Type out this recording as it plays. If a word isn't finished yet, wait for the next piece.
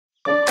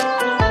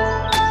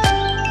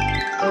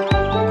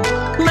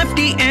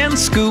Sandy and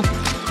Scoop.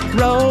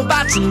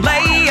 Robots and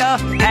Leia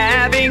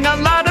having a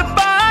lot of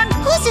fun.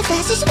 Who's the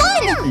fastest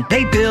one?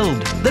 They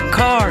build the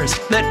cars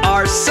that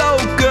are so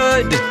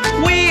good.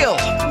 Wheel,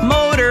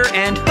 motor,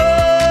 and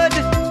hood.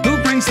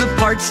 Who brings the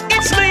parts?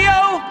 It's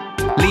Leo.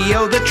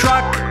 Leo the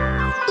truck.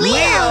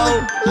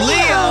 Leo.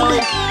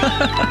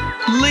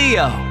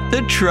 Leo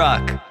the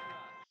truck.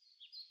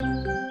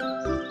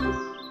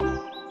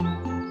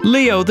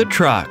 Leo the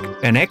truck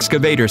and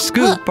excavator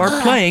Scoop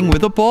are playing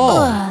with a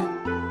ball.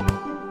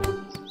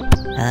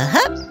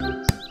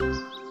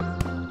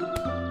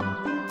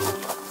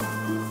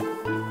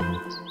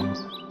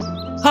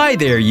 Hi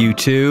there, you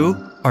two.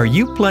 Are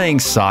you playing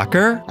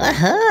soccer?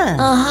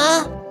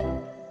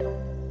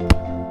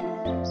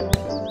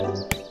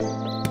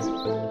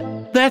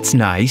 That's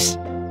nice.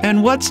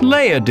 And what's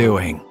Leia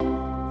doing?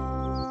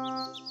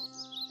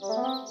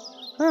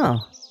 Hello.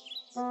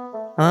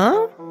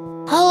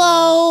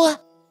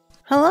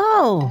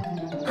 Hello.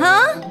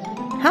 Huh?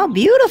 How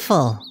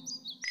beautiful.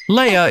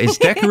 Leia is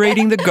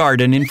decorating the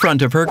garden in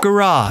front of her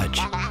garage,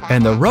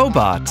 and the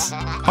robots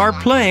are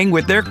playing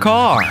with their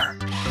car.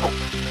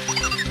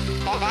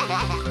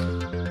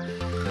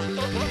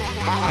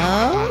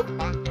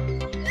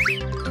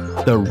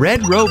 The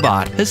red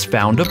robot has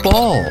found a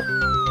ball.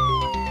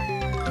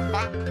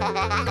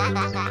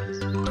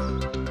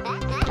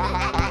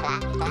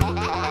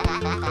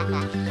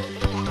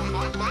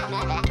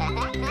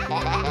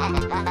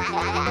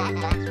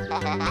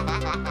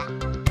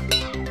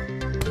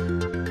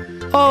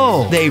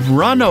 Oh, they've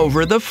run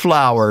over the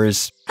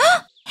flowers.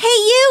 Hey,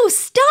 you!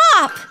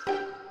 Stop!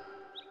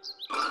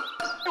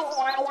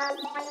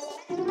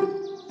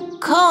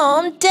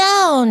 Calm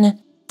down.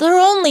 They're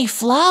only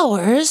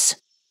flowers.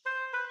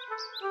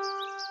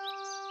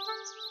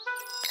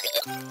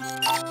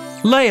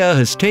 Leia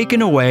has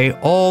taken away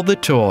all the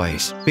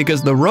toys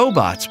because the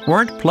robots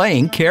weren't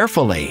playing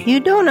carefully. You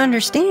don't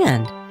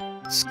understand.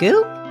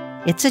 Scoop,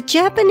 it's a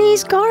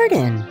Japanese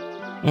garden.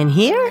 And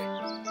here,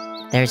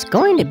 there's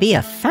going to be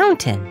a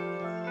fountain.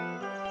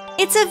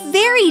 It's a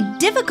very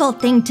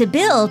difficult thing to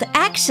build,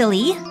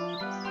 actually.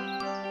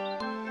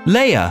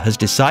 Leia has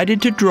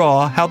decided to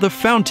draw how the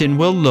fountain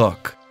will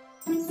look.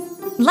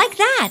 Like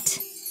that.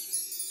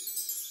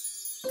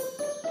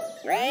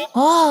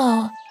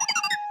 Oh.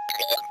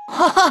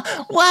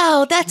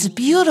 Wow, that's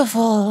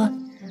beautiful.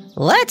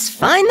 Let's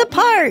find the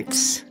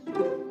parts.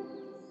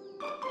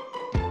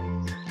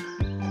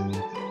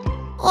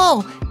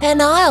 Oh,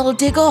 and I'll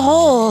dig a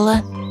hole.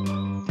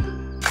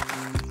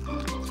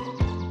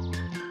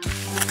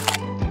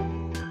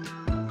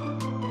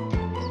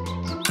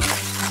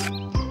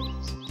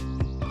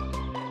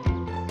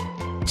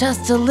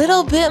 Just a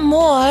little bit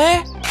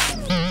more.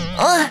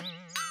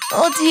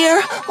 Oh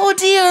dear, oh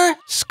dear.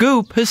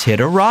 Scoop has hit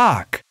a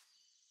rock.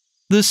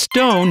 The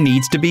stone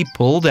needs to be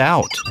pulled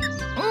out.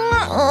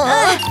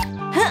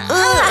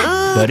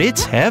 But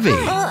it's heavy.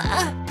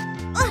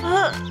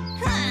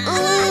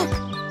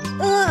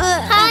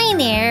 Hi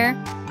there.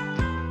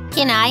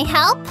 Can I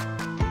help?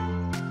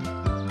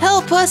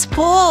 Help us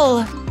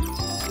pull.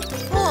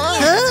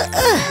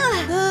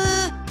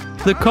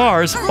 The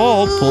cars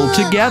all pull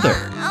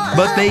together,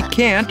 but they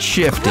can't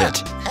shift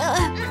it.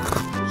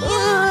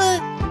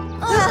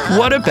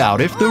 What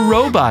about if the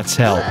robots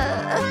help?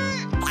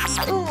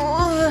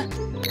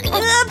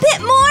 A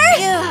bit more?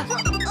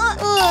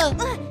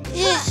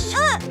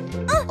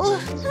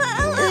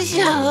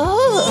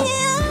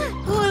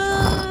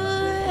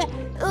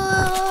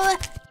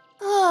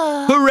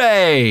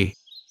 Hooray!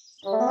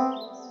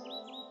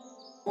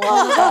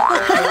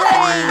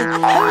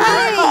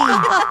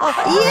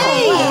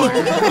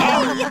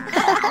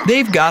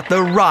 They've got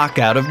the rock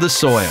out of the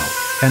soil,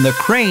 and the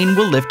crane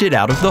will lift it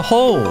out of the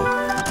hole.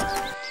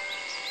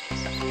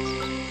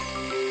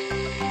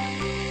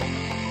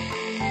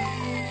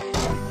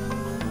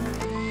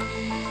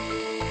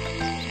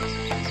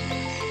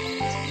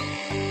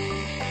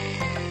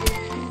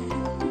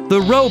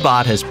 The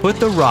robot has put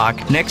the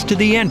rock next to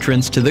the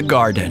entrance to the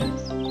garden.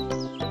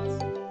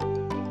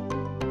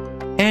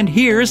 And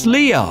here's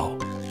Leo.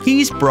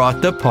 He's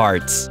brought the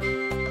parts.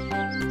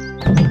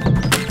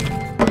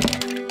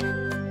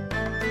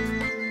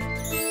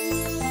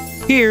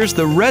 Here's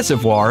the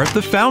reservoir of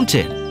the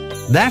fountain.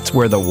 That's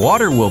where the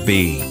water will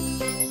be.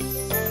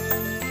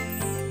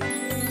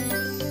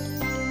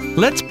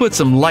 Let's put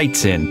some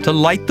lights in to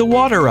light the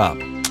water up.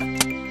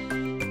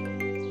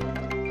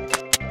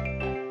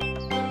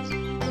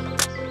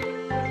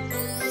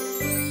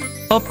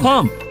 A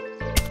pump.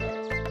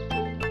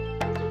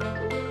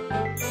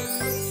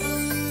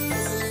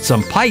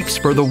 Some pipes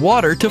for the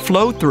water to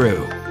flow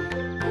through.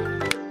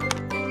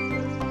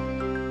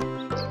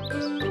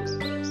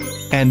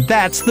 And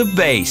that's the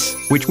base,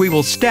 which we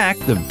will stack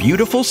the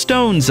beautiful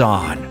stones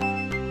on.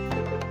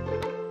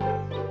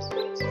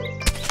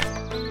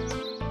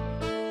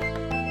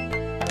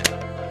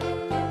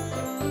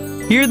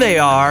 Here they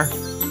are.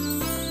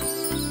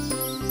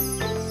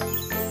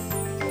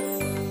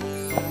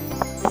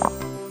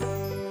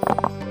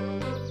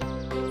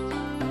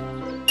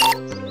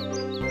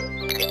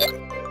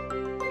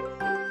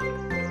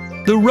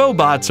 The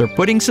robots are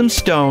putting some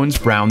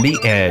stones round the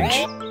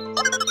edge.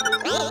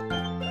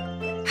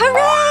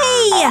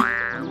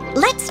 Hooray!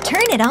 Let's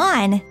turn it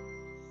on.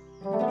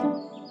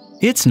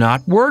 It's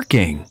not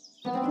working.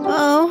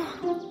 Oh,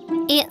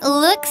 It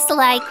looks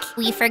like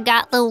we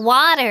forgot the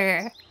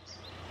water.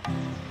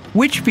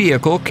 Which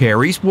vehicle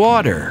carries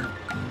water?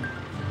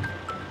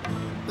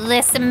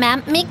 The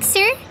cement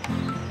mixer?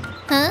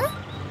 Huh?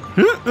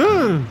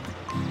 mm-mm.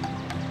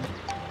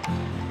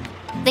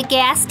 The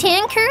gas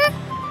tanker?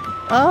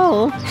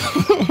 Oh.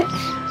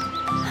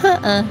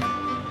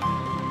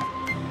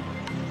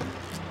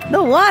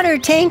 The water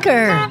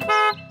tanker.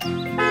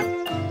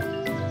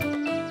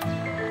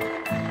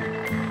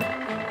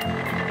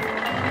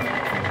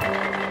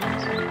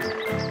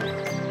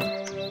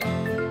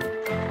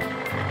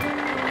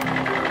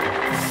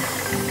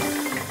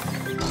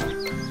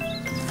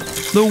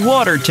 The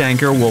water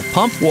tanker will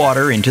pump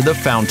water into the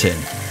fountain.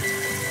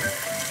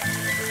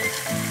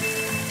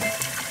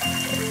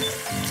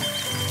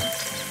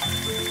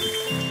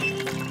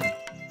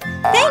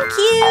 Thank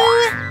you!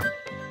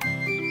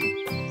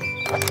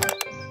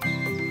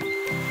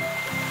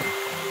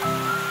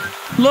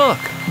 Look,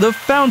 the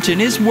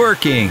fountain is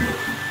working.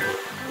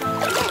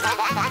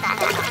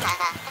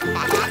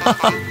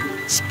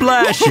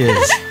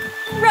 Splashes.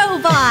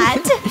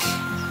 Robot!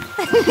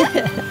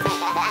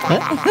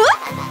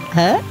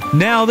 Huh?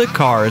 Now the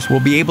cars will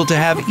be able to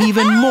have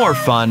even more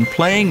fun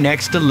playing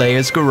next to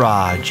Leia's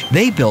garage.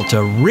 They built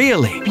a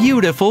really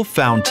beautiful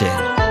fountain.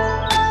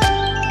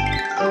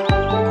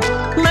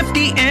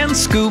 Lifty and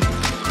Scoop,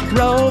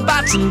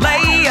 robots and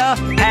Leia,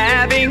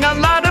 having a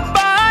lot of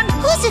fun.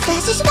 Who's the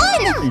fastest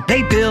one?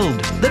 They build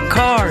the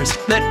cars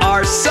that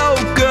are so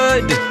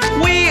good.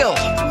 Wheel,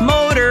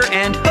 motor,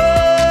 and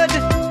hood.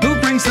 Who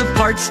brings the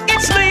parts?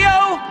 It's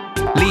Leo.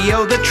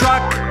 Leo the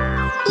truck.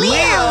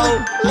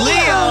 Leo!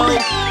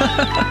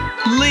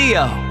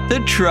 Leo the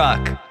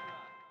truck.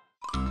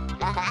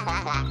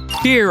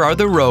 Here are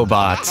the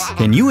robots.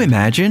 Can you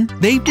imagine?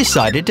 They've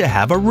decided to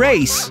have a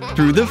race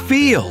through the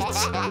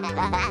fields.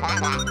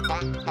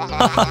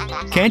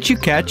 Can't you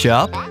catch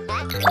up?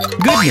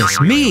 Goodness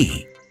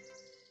me!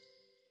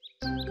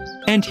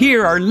 And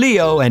here are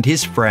Leo and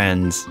his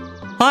friends.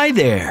 Hi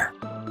there.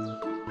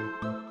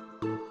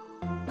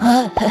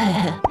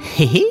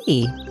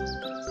 Hee.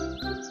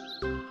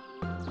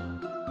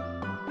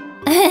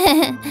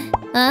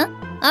 Huh?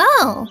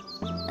 Oh.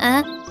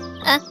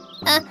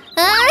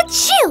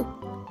 Achoo!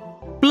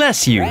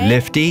 Bless you,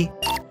 Lifty.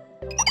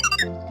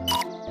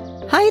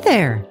 Hi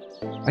there.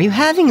 Are you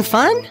having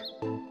fun?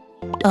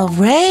 A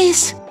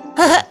race?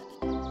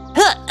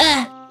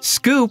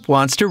 Scoop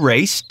wants to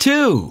race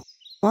too.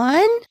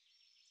 1,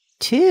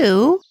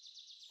 2,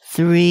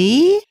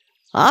 3.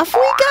 Off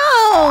we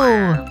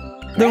go!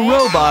 The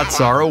robots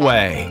are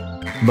away.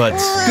 But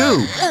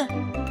Scoop,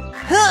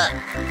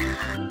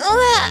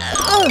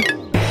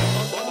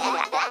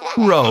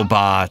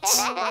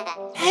 robots.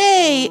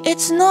 Hey,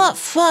 it's not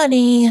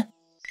funny.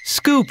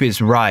 Scoop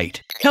is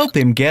right. Help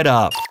him get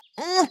up.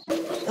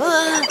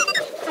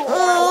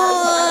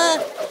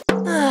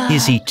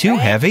 Is he too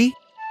heavy?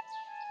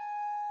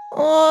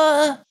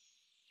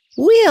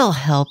 We'll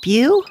help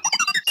you.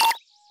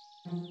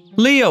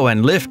 Leo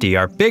and Lifty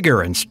are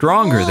bigger and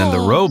stronger than the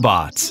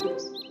robots.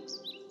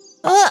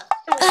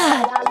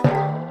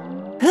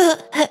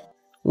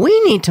 We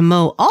need to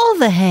mow all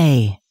the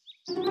hay.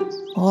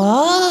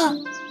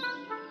 What?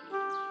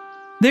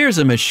 There's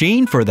a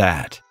machine for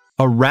that.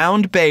 A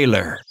round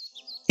baler.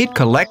 It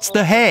collects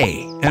the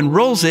hay and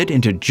rolls it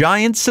into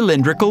giant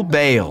cylindrical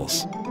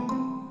bales.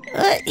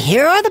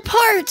 Here are the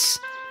parts.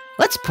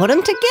 Let's put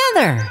them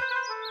together.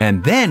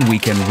 And then we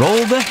can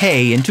roll the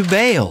hay into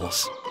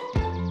bales.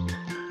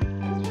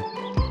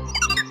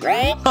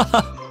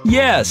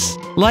 Yes,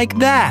 like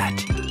that.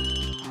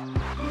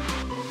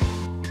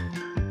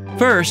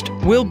 First,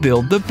 we'll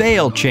build the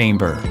bale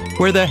chamber,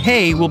 where the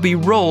hay will be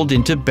rolled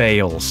into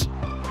bales.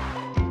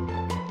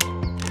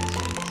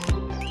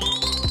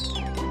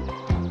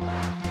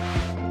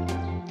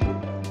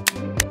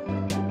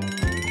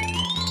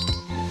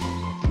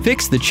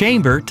 Fix the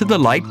chamber to the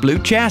light blue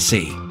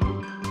chassis.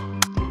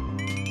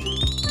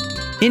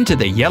 Into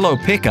the yellow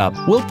pickup,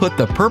 we'll put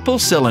the purple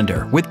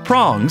cylinder with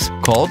prongs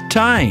called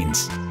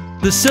tines.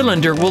 The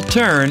cylinder will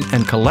turn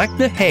and collect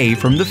the hay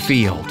from the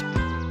field.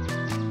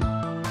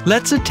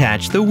 Let's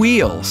attach the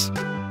wheels.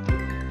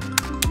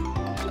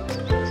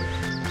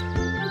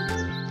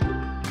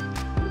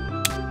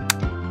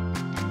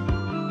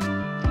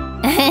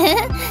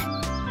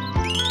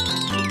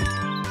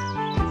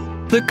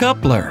 The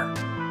coupler.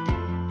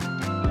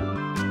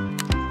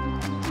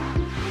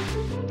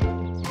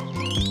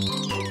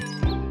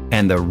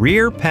 And the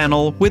rear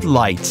panel with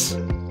lights.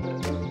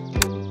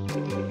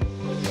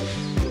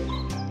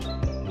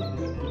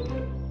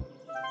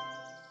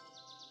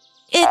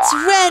 It's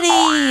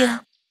ready!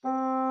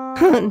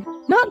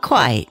 Not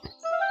quite.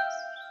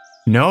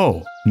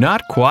 No,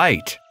 not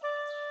quite.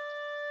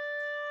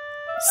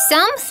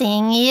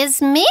 Something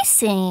is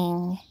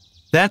missing.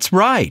 That's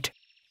right.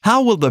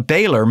 How will the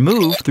baler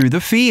move through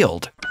the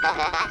field?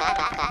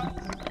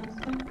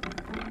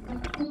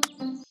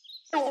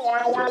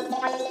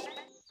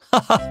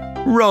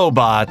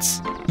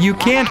 Robots, you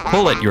can't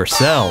pull it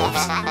yourselves.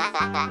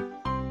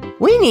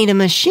 We need a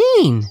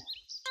machine.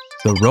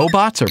 The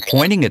robots are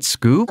pointing at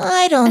Scoop.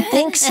 I don't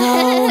think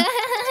so.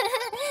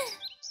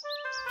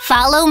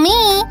 Follow me.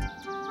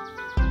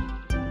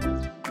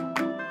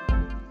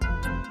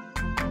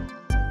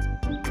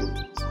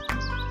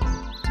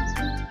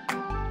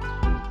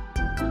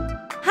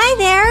 Hi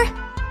there.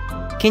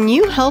 Can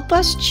you help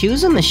us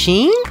choose a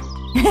machine?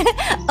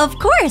 Of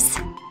course.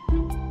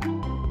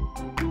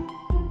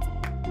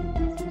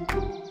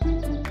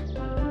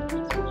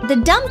 The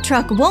dump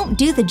truck won't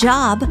do the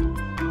job.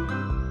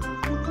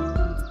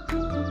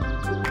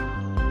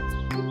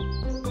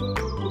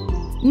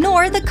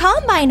 Nor the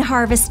combine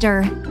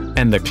harvester.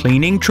 And the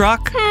cleaning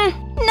truck?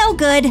 No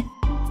good.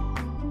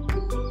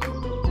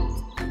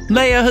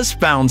 Leia has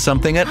found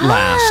something at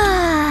last.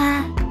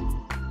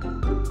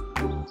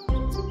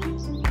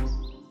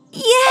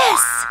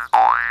 Yes!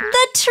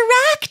 The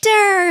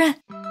tractor!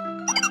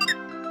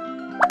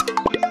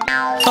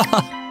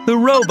 The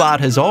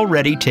robot has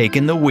already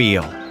taken the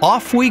wheel.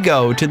 Off we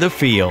go to the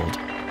field.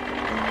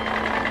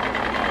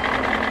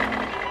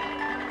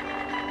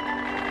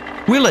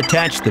 We'll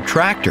attach the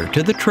tractor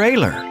to the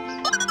trailer.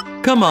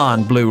 Come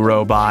on, Blue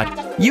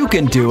Robot. You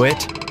can do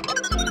it.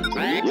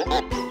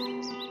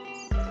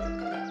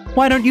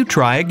 Why don't you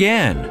try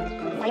again?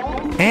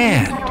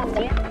 And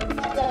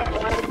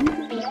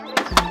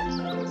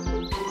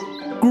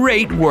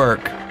great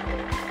work.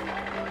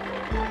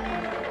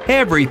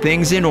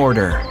 Everything's in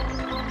order.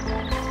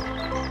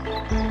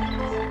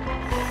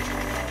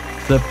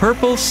 The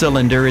purple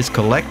cylinder is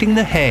collecting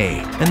the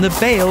hay, and the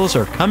bales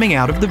are coming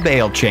out of the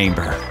bale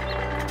chamber.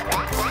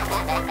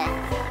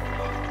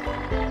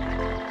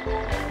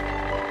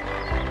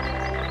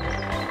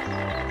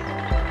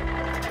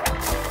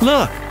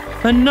 Look,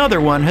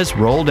 another one has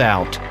rolled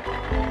out.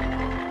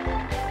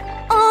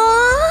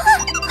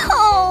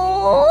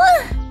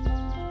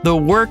 The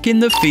work in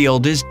the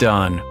field is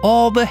done.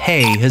 All the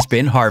hay has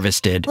been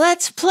harvested.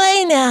 Let's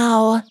play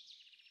now.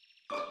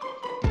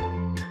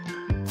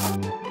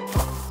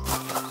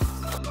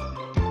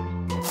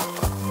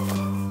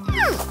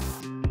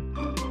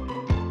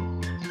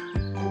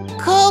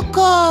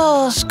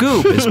 Coco!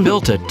 Scoop has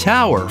built a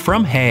tower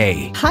from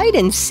hay. Hide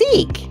and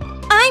seek.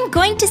 I'm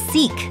going to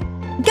seek.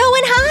 Go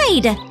and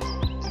hide.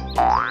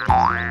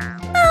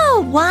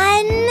 Oh,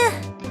 1,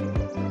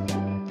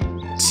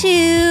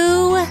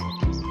 2,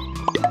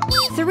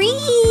 3,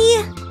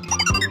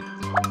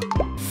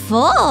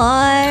 4,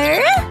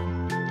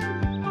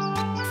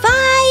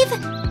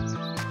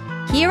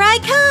 5. Here I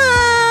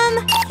come.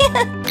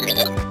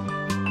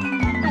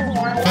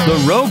 The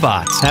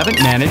robots haven't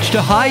managed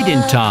to hide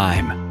in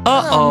time.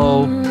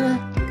 Uh-oh.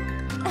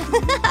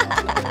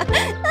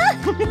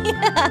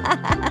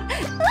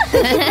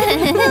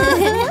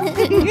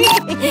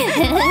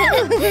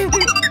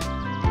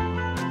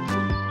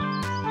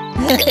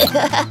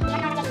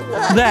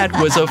 That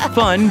was a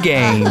fun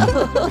game.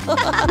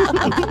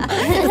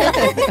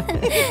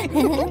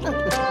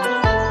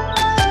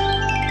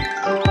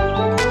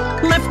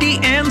 Lefty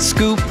and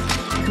Scoop,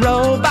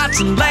 robots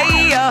and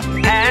Leia,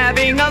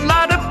 having a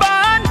lot of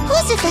fun.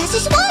 Who's the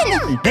fastest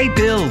one? They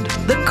build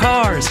the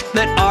cars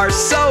that are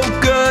so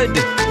good.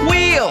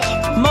 Wheel,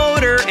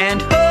 motor,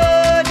 and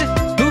hood.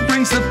 Who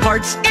brings the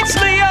parts? It's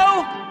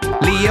Leo.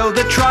 Leo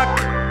the truck.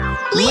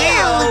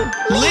 Leo.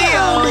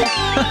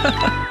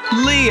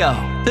 Leo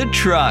the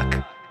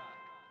truck.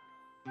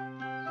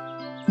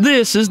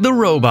 This is the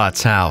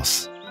robot's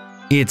house.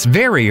 It's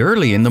very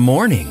early in the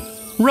morning.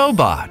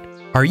 Robot,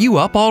 are you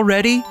up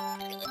already?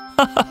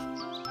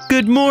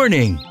 Good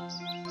morning.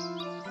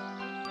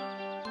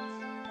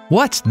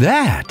 What's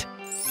that?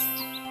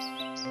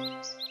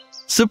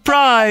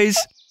 Surprise!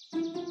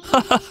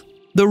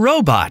 The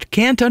robot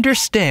can't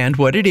understand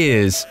what it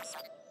is.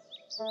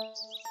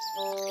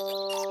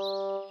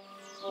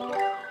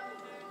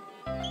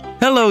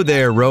 Hello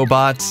there,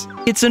 robots.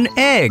 It's an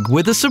egg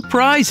with a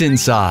surprise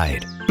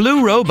inside.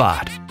 Blue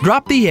Robot,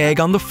 drop the egg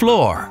on the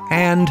floor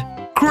and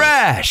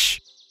crash!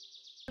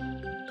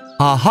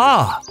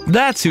 Aha!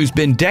 That's who's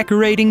been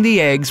decorating the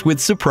eggs with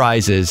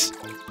surprises.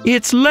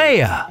 It's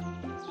Leia.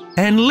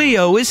 And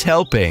Leo is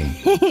helping.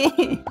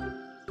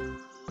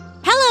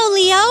 Hello,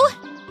 Leo.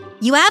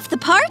 You have the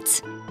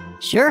parts?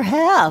 Sure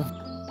have.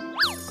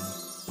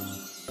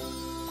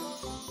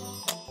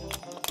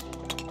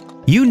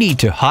 You need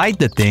to hide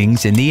the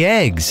things in the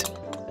eggs.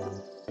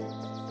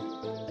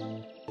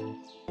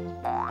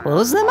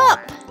 Close them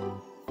up.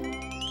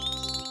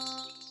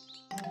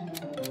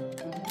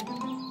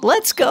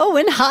 Let's go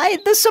and hide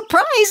the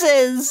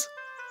surprises.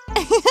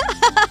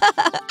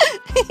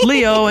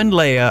 Leo and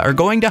Leia are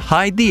going to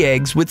hide the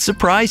eggs with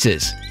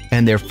surprises.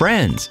 And their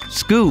friends,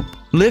 Scoop,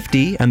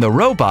 Lifty, and the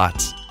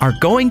robots are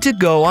going to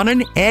go on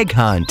an egg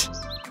hunt.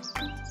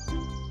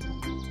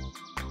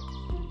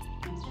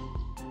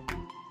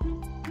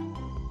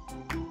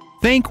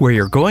 Think where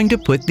you're going to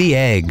put the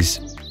eggs.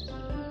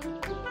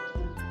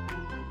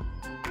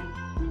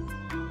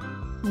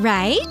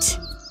 Right.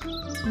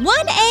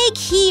 1 egg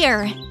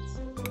here.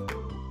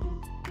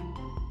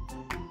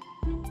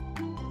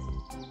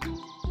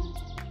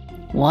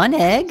 One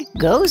egg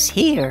goes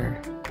here.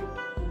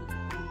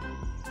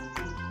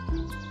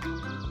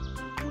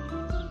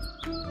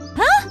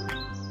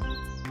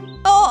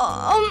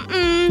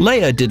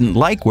 Leia didn't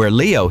like where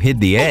Leo hid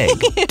the egg.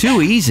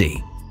 Too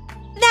easy.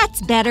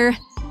 That's better.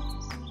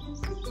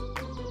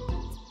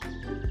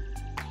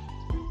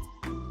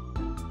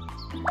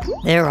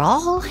 They're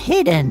all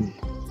hidden.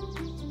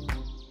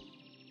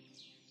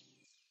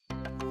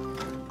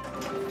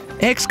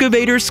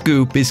 Excavator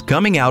Scoop is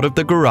coming out of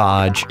the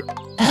garage.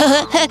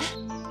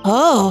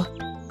 Oh.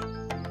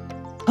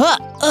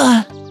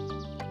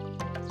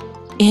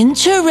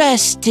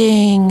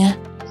 Interesting.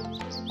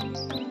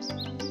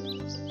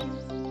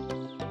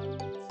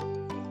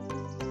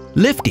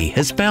 Lifty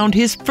has found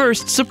his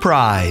first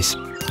surprise.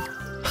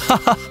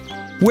 Haha!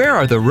 Where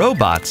are the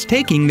robots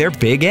taking their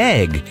big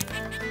egg?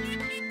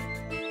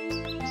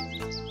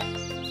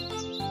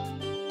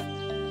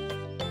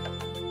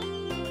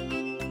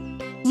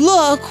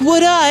 Look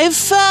what I've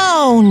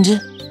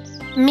found.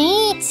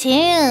 Me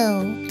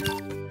too.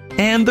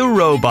 And the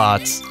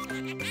robots.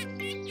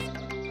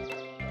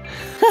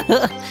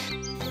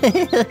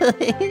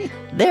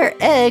 They're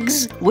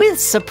eggs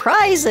with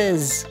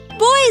surprises.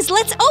 Boys,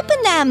 let's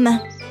open them.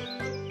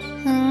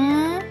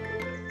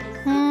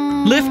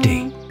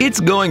 Lifty, it's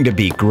going to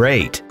be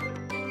great.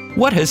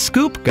 What has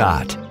Scoop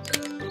got?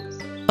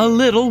 A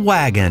little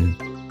wagon.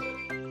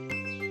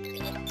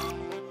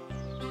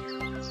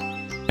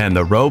 And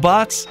the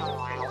robots?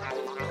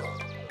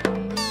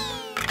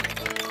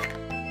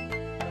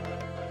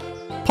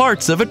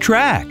 Parts of a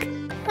track.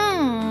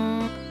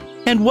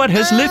 And what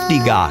has Lifty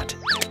got?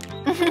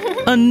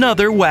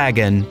 Another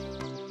wagon.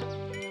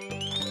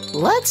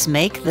 Let's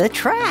make the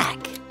track.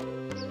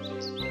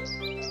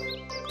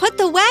 Put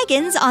the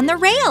wagons on the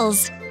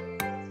rails.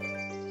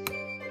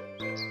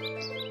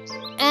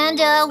 And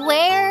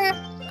where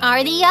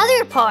are the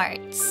other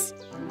parts?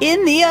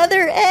 In the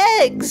other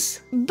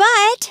eggs.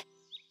 But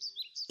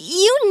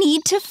you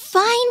need to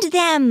find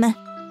them.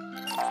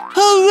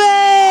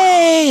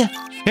 Hooray!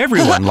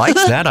 Everyone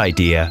likes that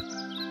idea.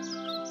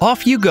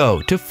 Off you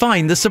go to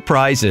find the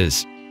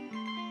surprises.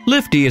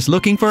 Lifty is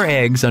looking for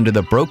eggs under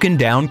the broken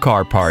down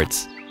car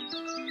parts.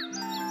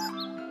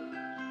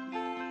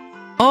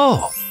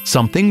 Oh,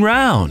 something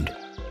round.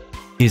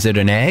 Is it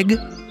an egg?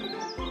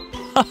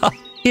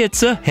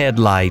 It's a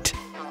headlight.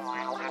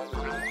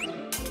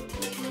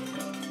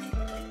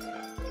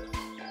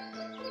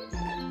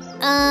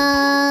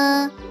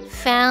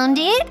 Found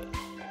it?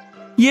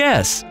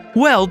 Yes,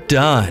 well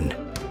done.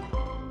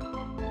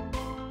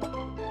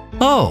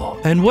 Oh,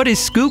 and what is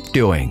Scoop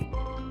doing?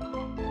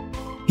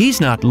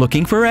 He's not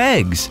looking for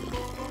eggs.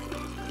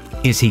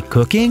 Is he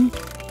cooking?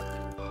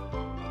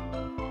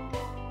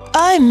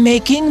 I'm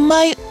making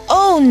my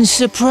own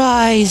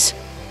surprise.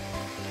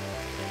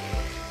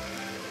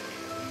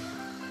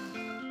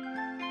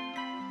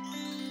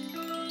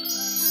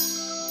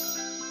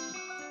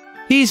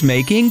 He's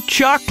making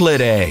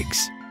chocolate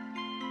eggs.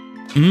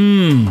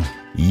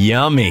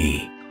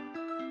 Yummy.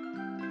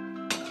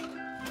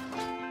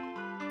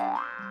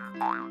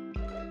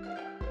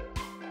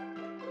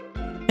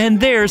 And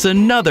there's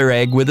another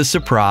egg with a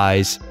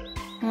surprise.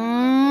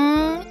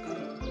 Yay!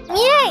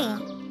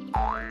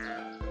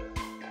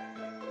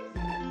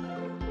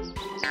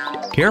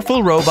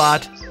 Careful,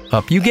 robot.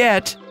 Up you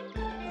get.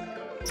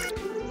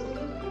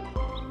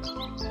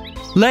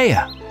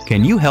 Leia,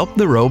 can you help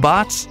the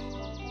robots?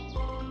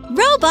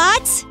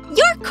 Robots,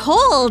 you're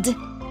cold.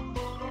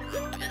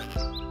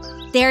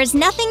 There's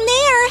nothing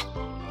there.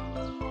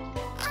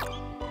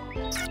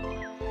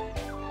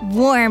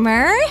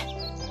 Warmer.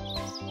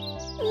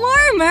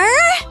 Warmer.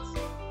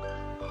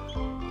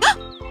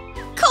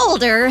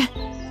 Colder.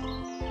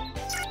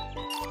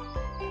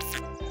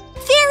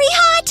 Very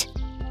hot.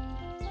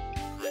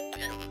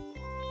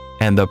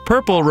 And the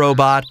purple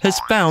robot has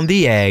found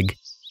the egg.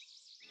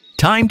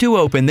 Time to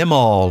open them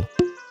all.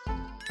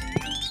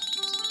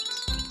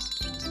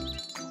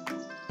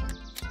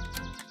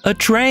 A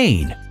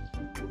train.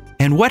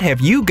 And what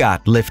have you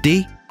got,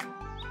 Lifty?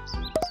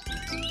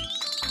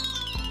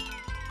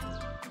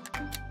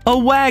 A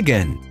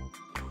wagon.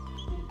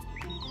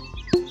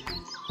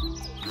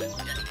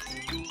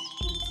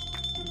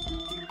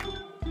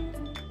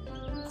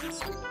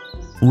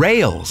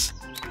 Rails.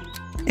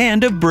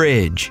 And a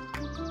bridge.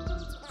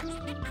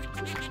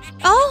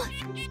 Oh,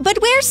 but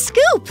where's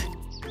Scoop?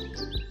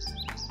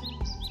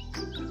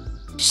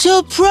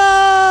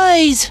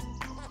 Surprise!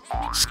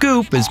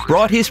 Scoop has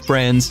brought his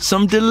friends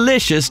some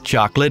delicious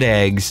chocolate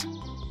eggs.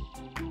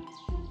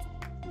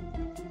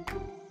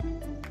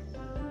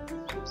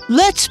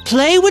 Let's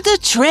play with the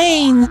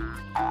train.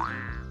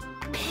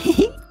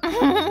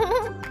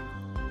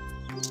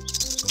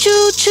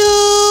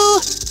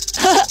 Choo-choo!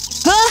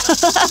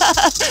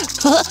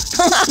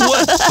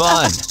 What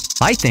fun!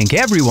 I think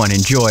everyone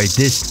enjoyed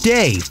this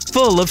day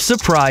full of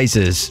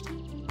surprises.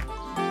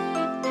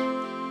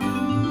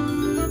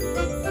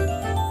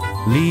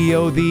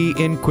 Leo the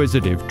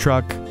inquisitive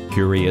truck,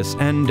 curious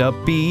and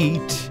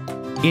upbeat.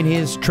 In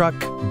his truck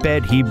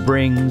bed he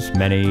brings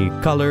many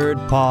colored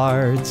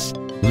parts.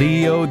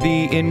 Leo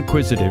the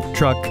inquisitive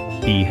truck,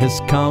 he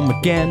has come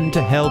again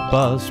to help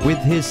us. With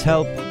his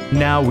help,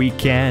 now we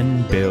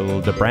can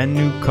build a brand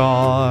new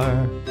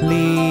car.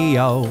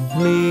 Leo,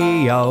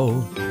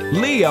 Leo,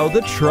 Leo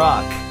the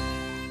truck.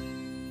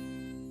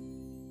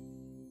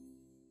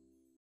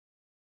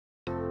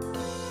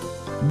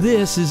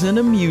 This is an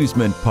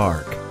amusement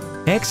park.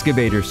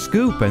 Excavator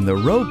Scoop and the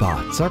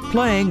robots are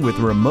playing with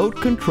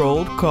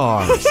remote-controlled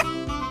cars.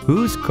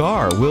 Whose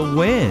car will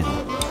win?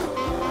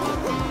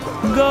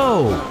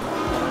 Go!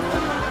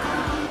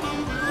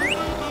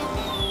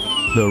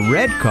 The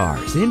red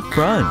car's in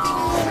front.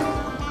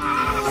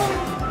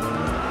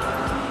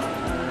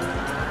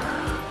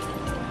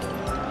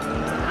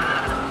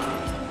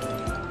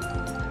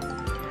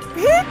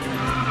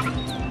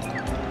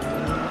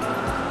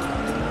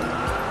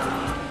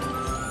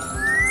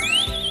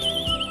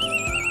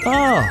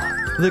 Oh,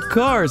 the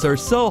cars are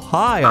so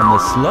high on the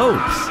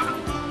slopes.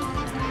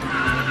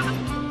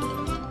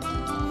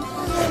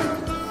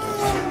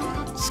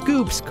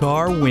 Scoop's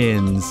car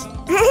wins.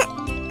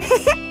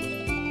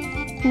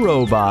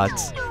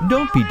 Robots,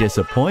 don't be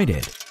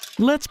disappointed.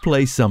 Let's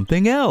play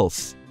something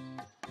else.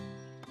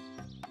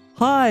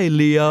 Hi,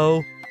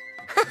 Leo.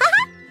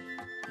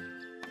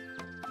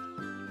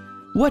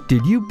 What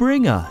did you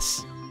bring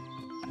us?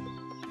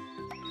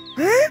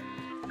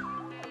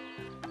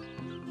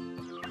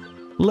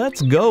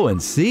 Let's go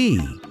and see.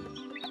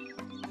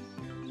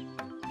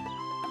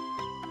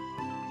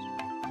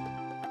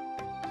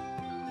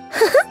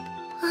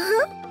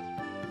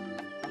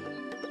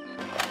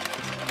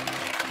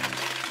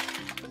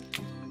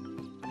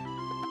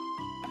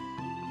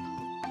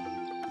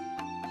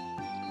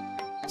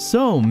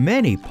 So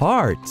many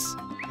parts.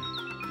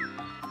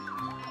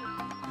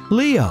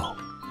 Leo,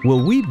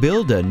 will we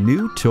build a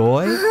new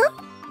toy?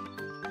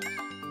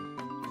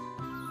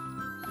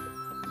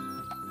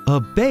 A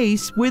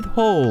base with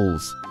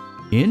holes.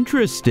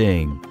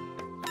 Interesting.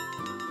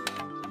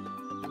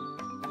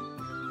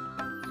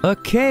 A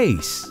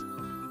case.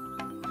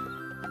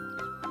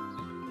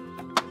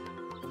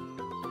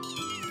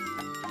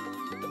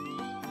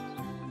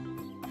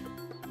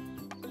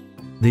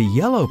 The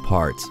yellow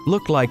parts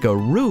look like a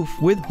roof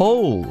with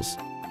holes.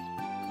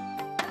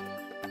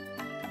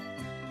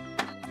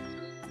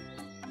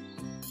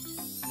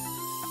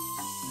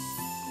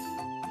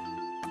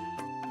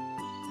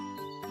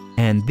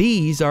 And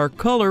these are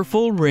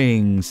colorful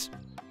rings.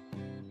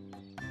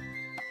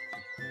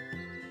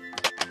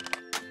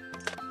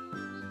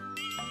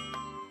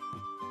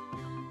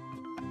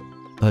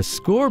 A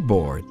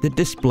scoreboard that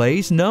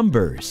displays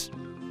numbers.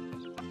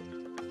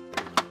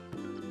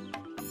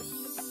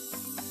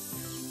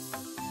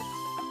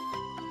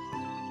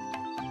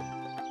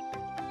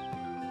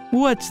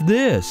 What's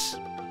this?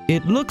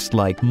 It looks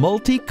like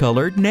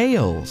multicolored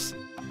nails.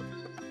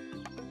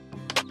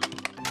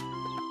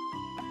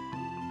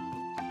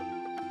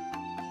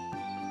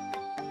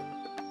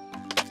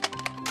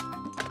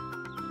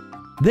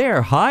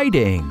 They're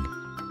hiding.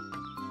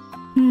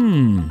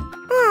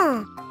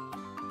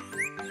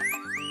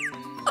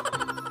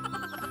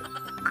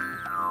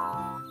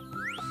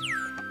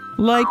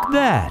 Like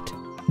that.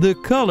 The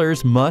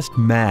colors must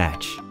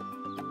match.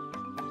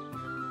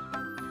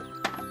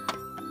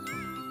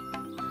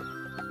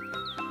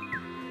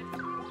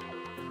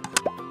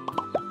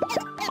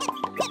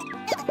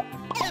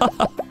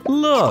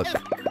 Look!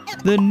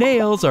 The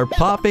nails are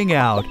popping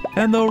out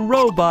and the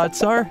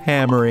robots are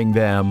hammering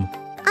them.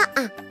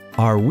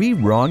 Are we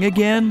wrong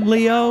again,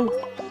 Leo?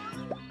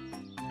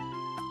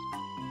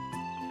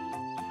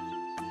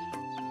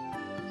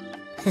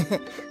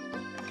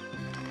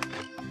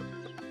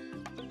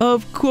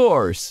 Of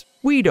course,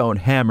 we don't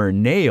hammer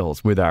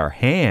nails with our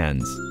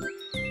hands.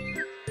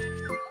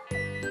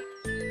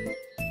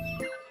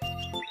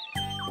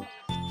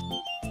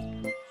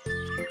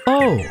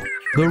 Oh,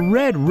 the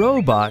red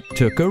robot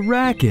took a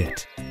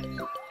racket.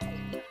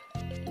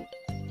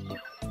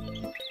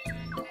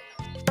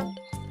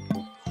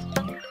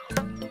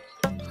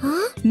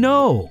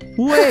 No,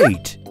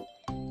 wait!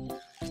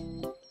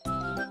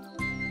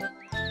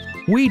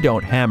 We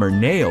don't hammer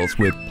nails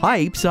with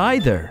pipes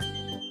either.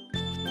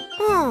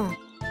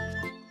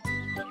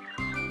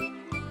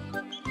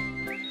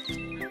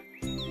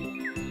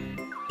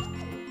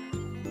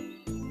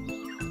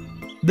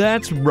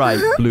 That's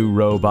right, Blue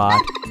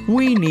Robot.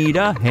 We need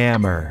a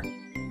hammer.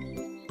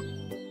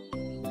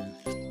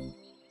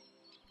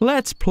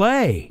 Let's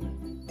play.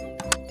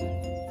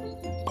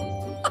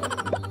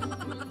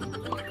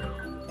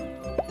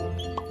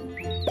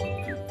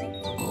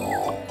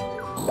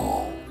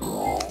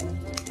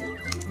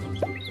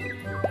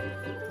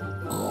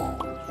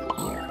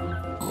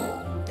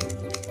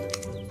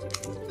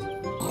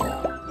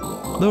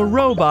 The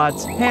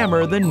robots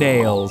hammer the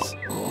nails.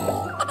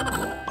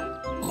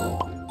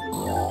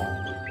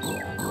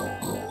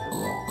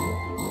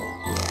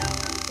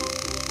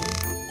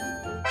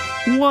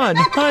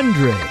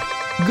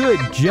 $100!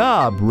 Good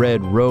job,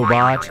 Red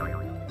Robot.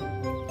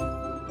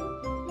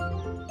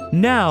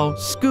 Now,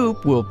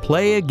 Scoop will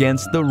play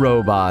against the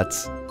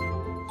robots.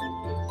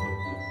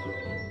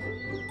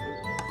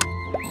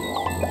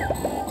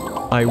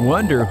 I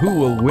wonder who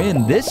will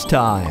win this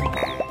time.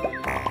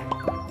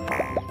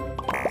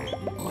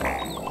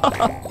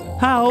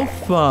 How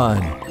fun!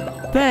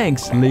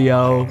 Thanks,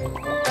 Leo.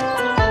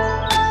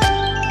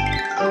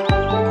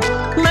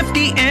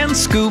 Lifty and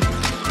Scoop,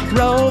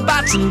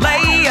 robots and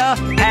Leia,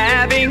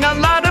 having a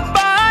lot of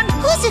fun.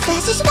 Who's the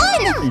fastest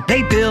one?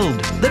 They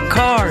build the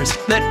cars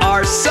that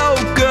are so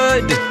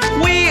good.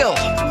 Wheel,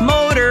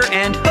 motor,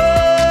 and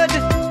hood.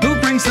 Who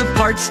brings the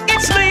parts?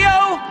 It's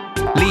Leo.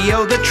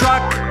 Leo the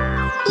truck.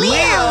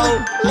 Leo.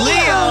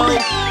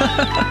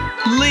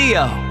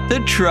 Leo the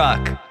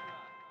truck.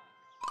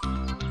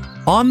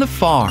 On the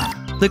farm,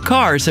 the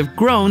cars have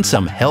grown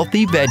some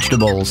healthy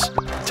vegetables.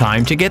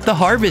 Time to get the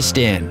harvest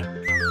in.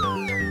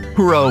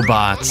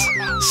 Robots,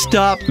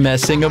 stop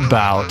messing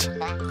about.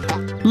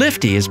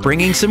 Lifty is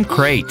bringing some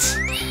crates.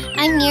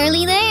 I'm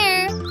nearly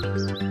there.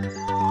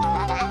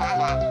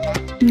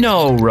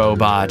 No,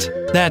 robot,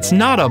 that's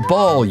not a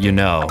ball, you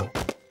know.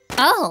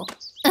 Oh.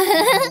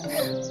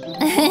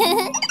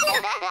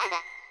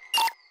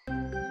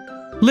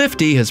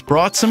 Lifty has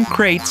brought some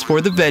crates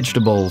for the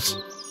vegetables.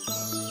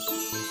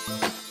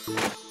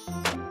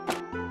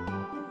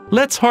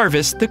 Let's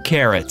harvest the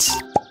carrots.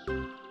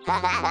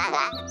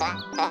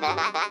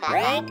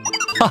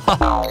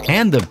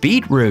 And the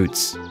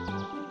beetroots.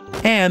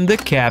 And the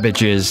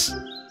cabbages.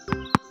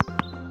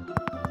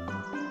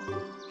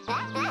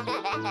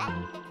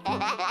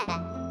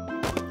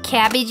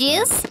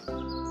 Cabbages.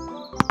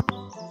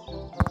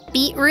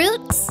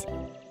 Beetroots.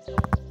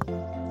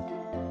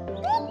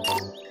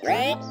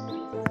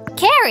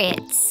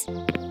 Carrots.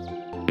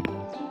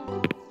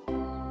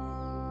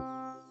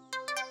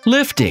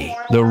 Lifty,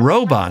 the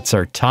robots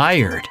are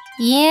tired.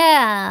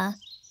 Yeah,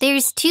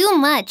 there's too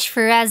much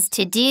for us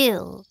to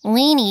do.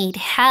 We need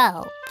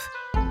help.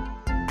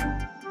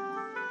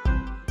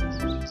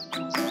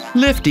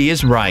 Lifty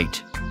is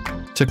right.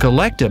 To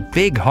collect a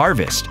big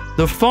harvest,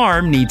 the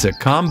farm needs a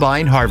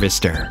combine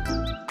harvester.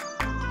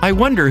 I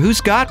wonder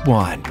who's got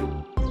one.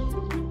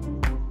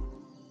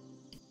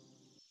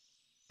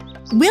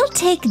 We'll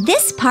take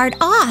this part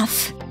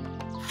off.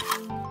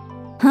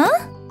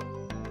 Huh?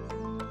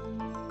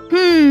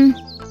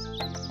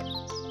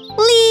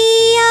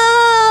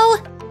 Leo!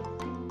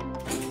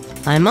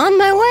 I'm on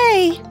my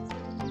way.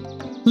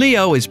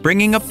 Leo is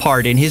bringing a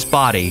part in his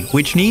body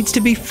which needs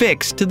to be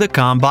fixed to the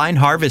combine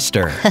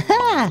harvester.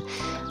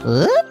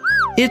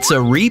 It's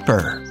a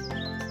reaper.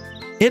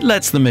 It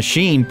lets the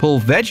machine pull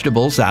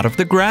vegetables out of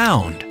the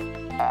ground.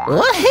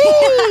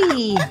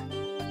 Whee!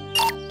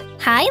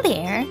 Hi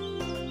there.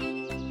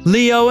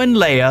 Leo and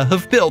Leia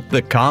have built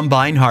the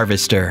combine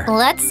harvester.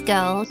 Let's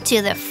go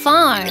to the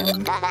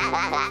farm.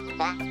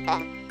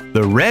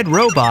 The red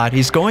robot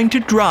is going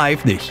to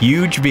drive the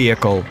huge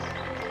vehicle.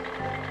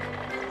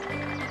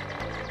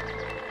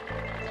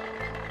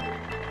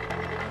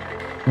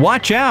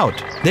 Watch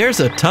out! There's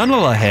a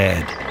tunnel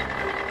ahead.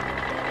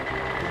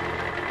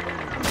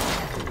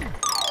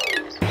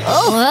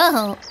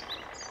 Whoa.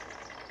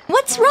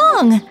 What's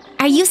wrong?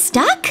 Are you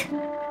stuck?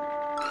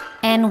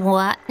 And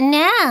what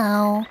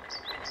now?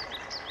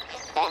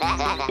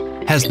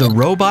 Has the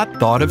robot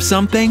thought of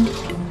something?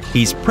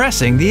 He's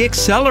pressing the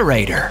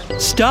accelerator.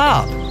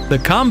 Stop! The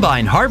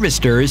combine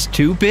harvester is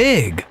too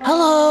big.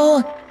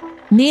 Hello?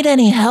 Need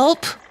any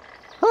help?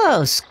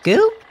 Hello,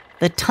 Scoop.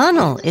 The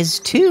tunnel is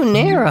too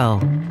narrow.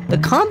 The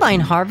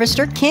combine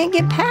harvester can't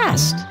get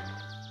past.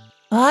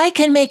 I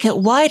can make it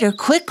wider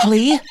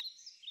quickly.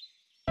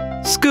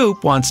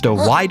 Scoop wants to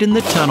widen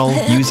the tunnel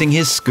using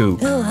his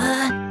scoop.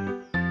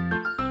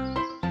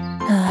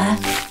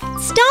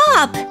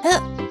 Stop!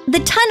 The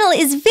tunnel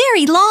is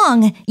very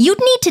long. You'd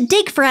need to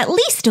dig for at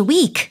least a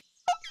week.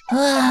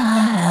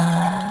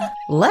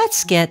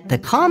 Let's get the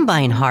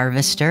combine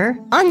harvester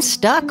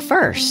unstuck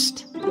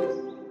first.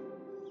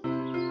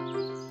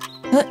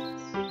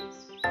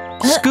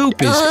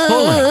 Scoop is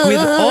pulling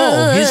with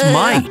all his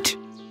might.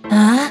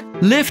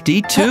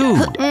 Lifty too.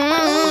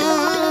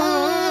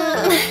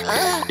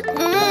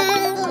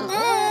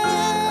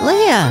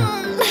 Leia,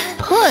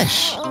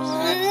 push.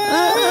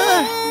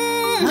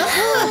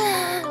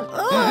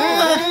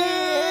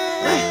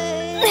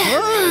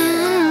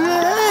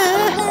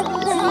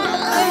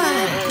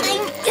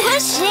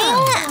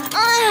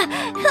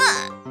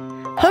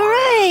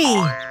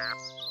 Hooray!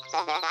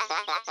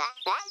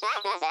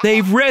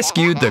 They've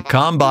rescued the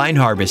combine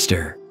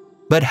harvester.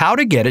 But how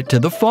to get it to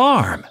the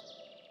farm?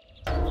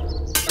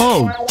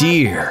 Oh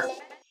dear.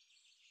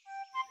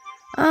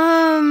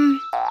 I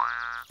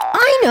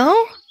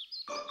know.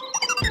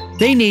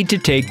 They need to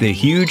take the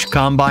huge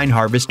combine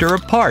harvester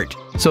apart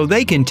so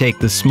they can take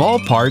the small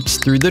parts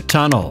through the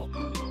tunnel.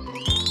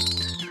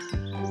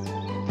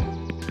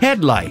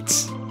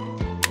 Headlights.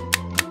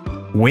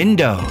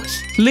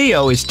 Windows.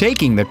 Leo is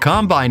taking the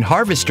combine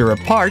harvester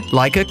apart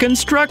like a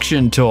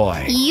construction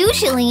toy.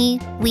 Usually,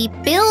 we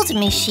build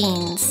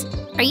machines.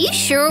 Are you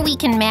sure we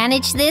can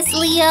manage this,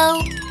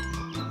 Leo?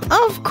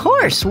 Of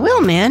course,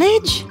 we'll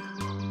manage.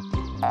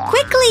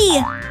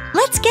 Quickly!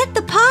 Let's get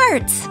the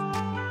parts.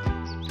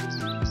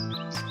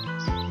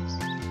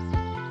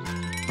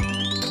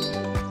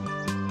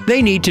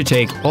 They need to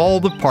take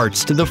all the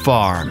parts to the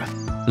farm.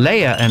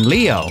 Leah and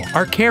Leo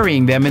are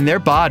carrying them in their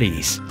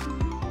bodies.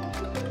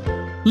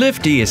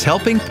 Lifty is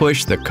helping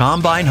push the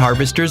combine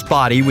harvester's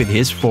body with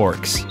his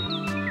forks.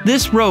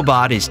 This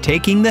robot is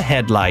taking the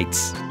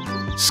headlights.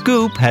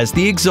 Scoop has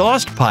the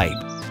exhaust pipe.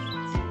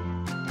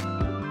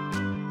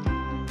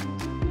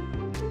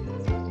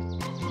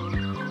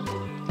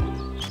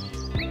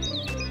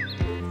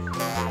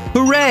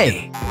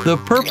 Hooray! The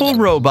purple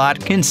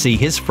robot can see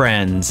his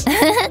friends.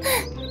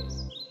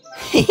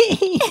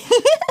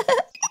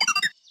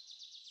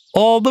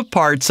 All the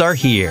parts are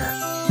here.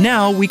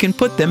 Now we can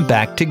put them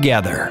back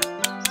together.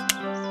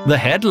 The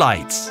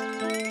headlights,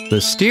 the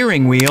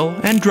steering wheel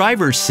and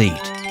driver's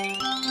seat,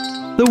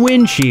 the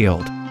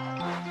windshield,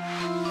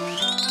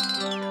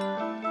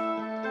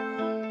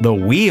 the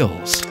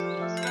wheels,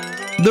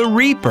 the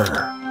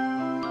reaper,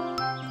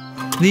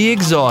 the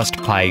exhaust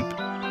pipe.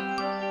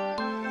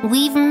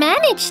 We've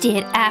managed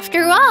it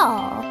after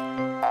all.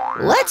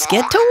 Let's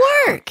get to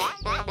work.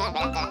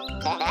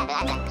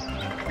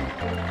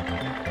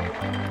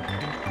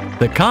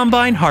 The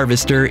combine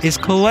harvester is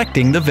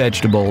collecting the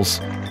vegetables.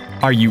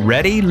 Are you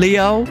ready,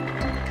 Leo?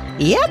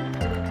 Yep.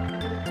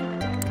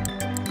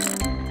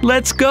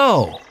 Let's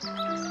go!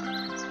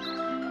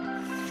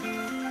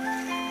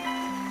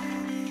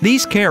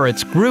 These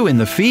carrots grew in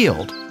the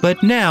field,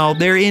 but now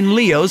they're in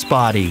Leo's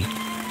body.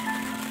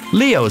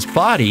 Leo's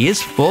body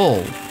is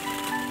full.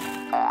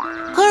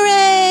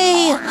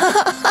 Hooray!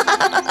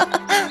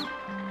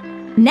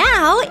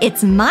 Now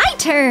it's my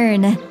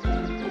turn.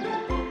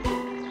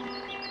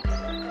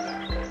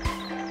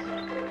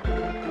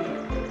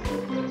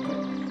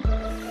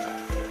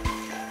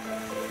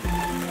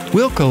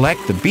 We'll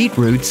collect the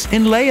beetroots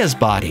in Leah's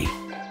body.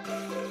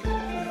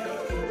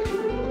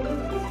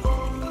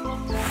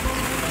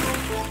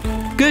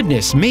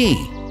 Goodness me,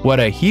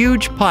 what a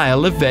huge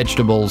pile of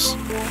vegetables.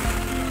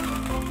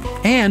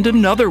 And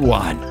another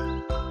one.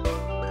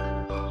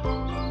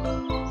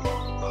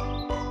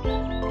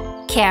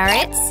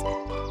 Carrots,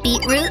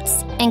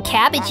 beetroots, and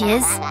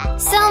cabbages.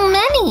 So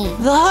many.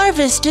 The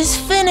harvest is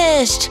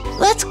finished.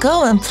 Let's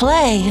go and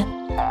play.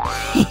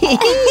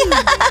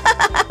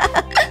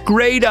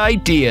 Great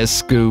idea,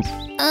 Scoop.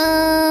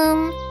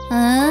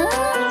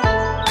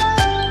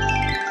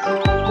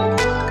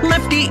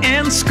 Lefty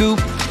and Scoop,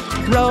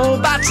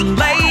 robots and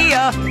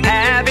Leia,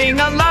 having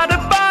a lot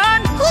of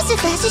fun. Who's the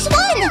fastest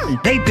one?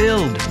 They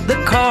build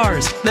the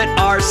cars that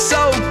are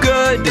so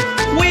good.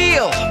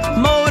 Wheel,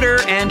 motor,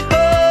 and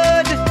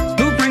hood.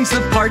 Who brings the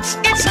parts?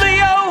 It's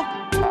Leo.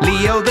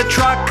 Leo the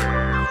truck.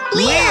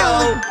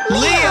 Leo.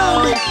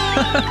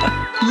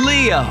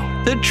 Leo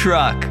the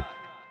truck.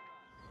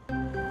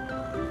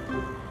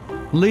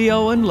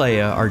 Leo and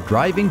Leia are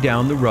driving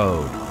down the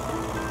road.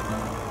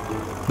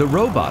 The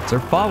robots are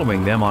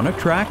following them on a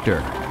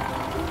tractor.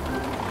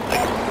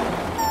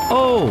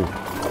 Oh,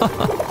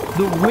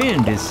 the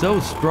wind is so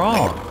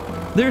strong.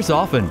 There's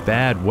often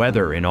bad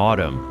weather in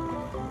autumn.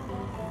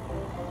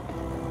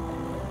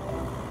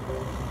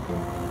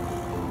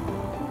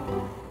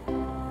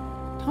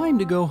 Time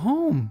to go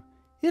home.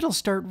 It'll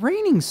start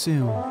raining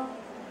soon.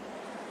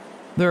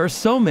 There are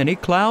so many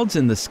clouds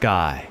in the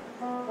sky.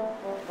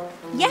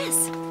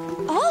 Yes.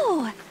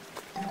 Oh.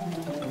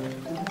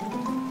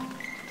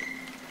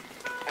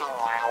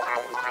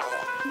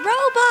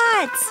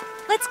 Robots!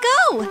 Let's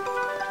go!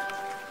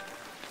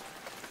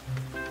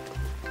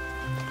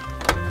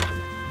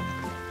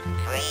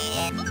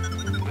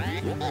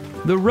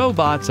 The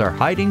robots are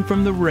hiding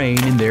from the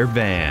rain in their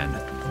van.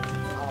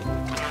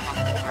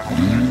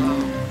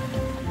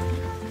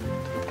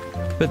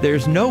 But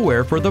there's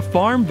nowhere for the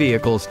farm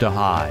vehicles to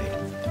hide.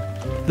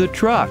 The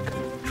truck,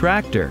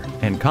 tractor,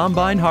 and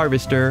combine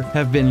harvester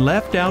have been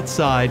left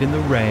outside in the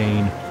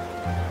rain.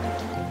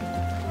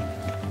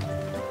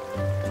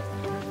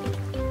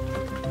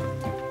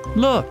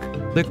 Look,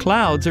 the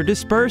clouds are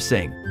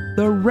dispersing.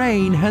 The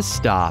rain has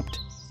stopped.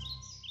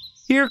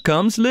 Here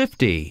comes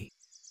Lifty.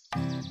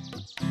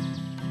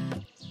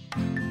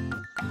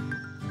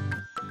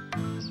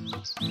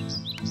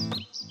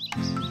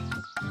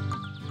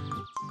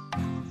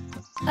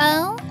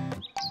 Oh?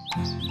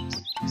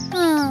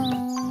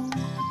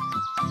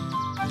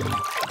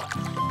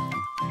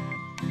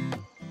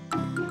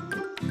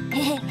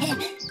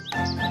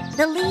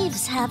 The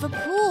leaves have a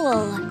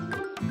pool.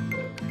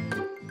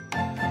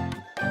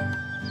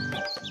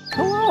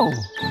 Hello.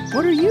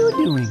 What are you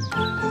doing?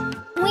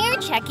 We're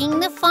checking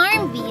the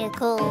farm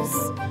vehicles.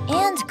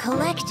 And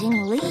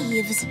collecting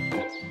leaves.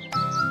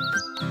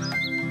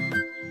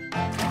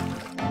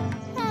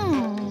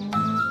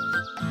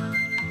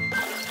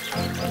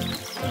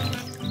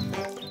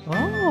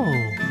 Oh.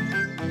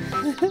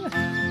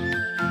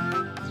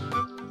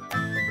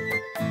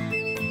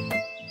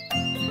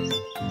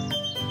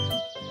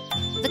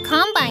 The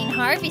combine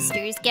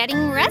harvester is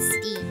getting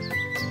rusty.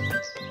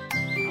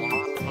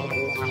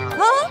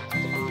 Huh?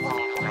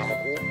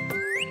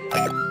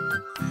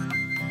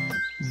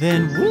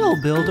 Then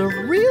we'll build a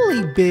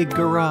really big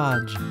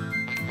garage.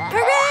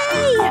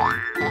 Hooray!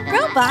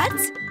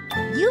 Robots,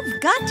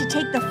 You've got to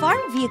take the farm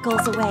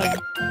vehicles away.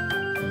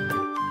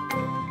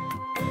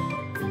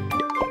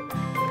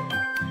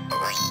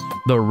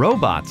 The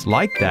robots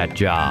like that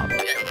job.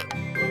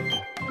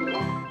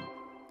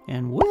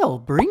 And we'll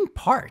bring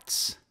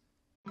parts.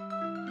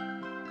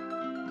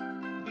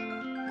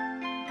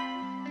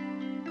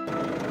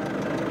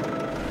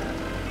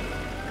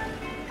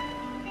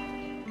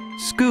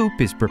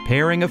 Scoop is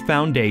preparing a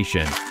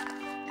foundation.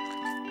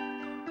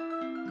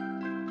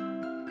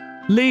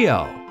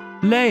 Leo,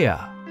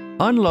 Leia,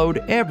 unload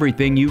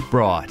everything you've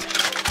brought.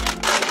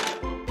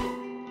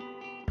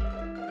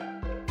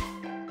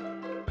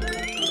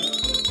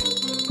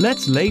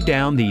 Let's lay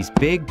down these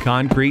big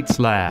concrete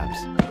slabs.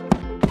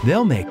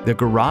 They'll make the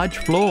garage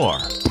floor.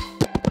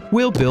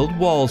 We'll build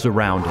walls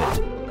around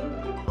it.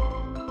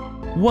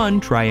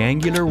 One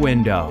triangular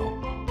window.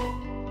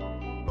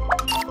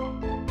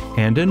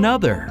 And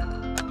another.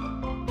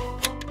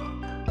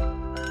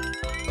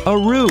 A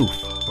roof.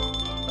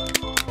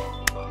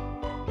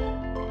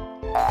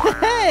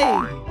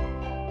 Hey!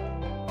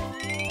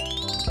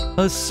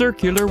 A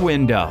circular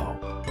window.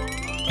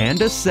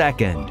 And a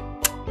second.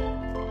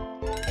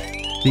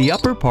 The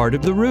upper part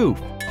of the roof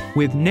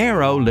with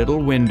narrow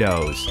little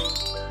windows.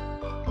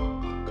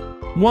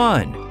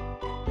 One.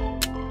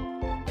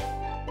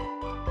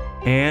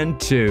 And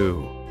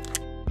two.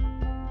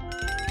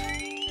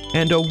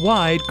 And a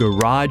wide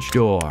garage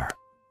door.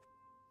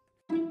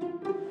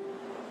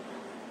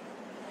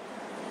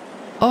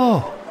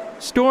 Oh,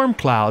 storm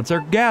clouds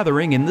are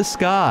gathering in the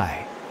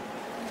sky.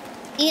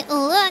 It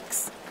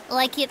looks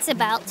like it's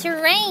about to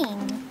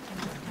rain.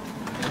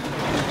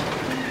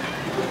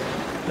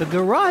 The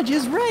garage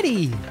is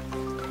ready.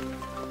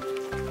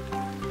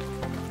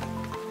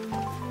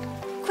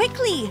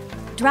 Quickly,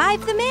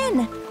 drive them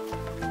in.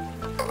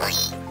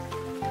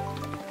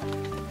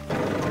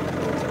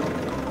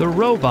 The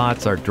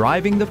robots are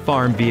driving the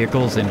farm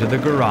vehicles into the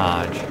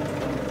garage.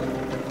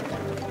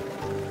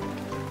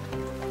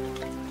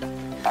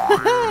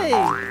 Hey!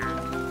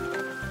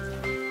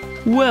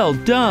 Well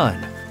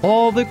done!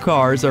 All the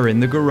cars are in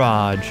the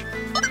garage.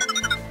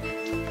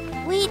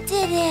 We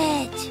did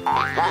it!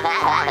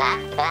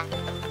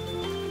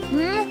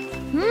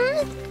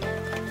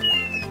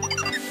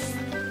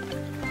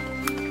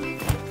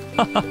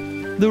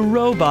 The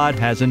robot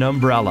has an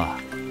umbrella.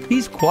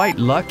 He's quite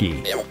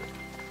lucky.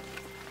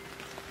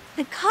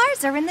 The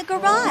cars are in the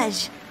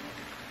garage.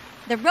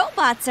 The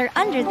robots are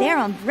under their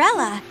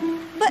umbrella.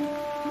 But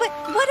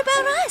what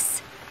about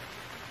us?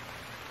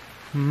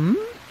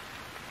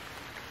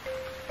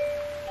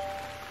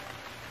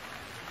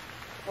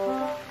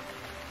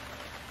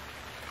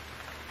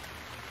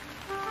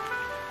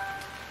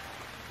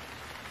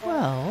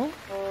 Well,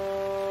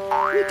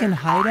 we can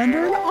hide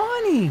under an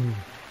awning.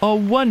 A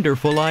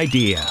wonderful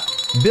idea.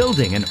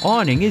 Building an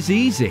awning is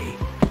easy.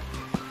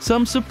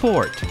 Some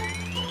support.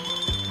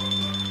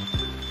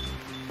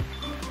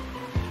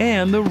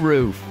 And the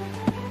roof.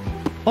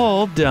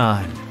 All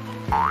done.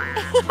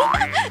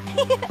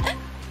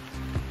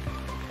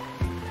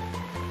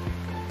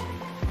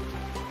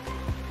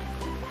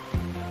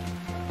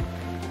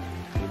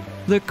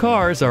 The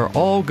cars are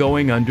all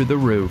going under the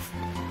roof.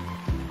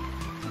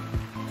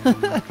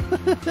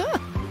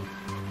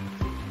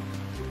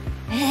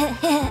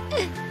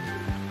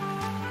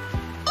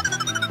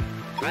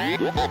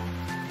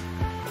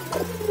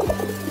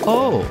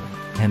 Oh,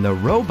 and the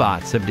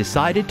robots have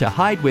decided to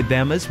hide with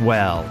them as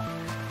well.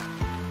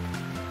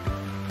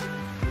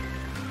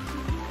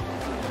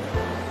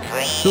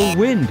 The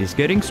wind is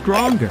getting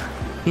stronger.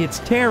 It's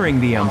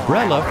tearing the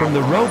umbrella from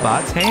the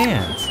robot's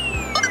hands.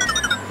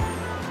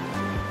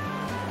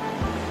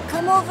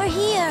 Come over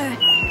here.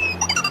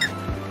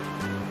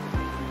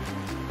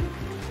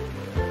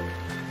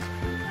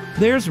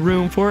 There's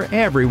room for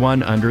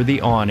everyone under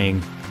the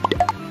awning.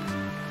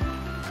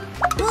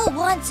 Who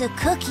wants a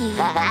cookie?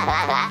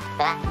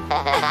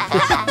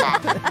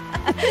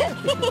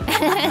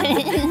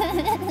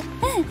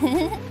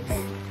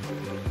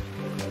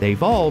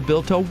 They've all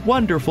built a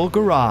wonderful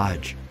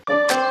garage.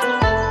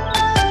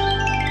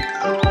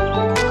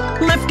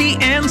 Lefty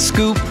and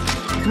Scoop,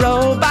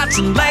 robots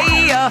and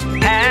Leia,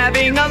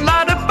 having a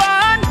lot of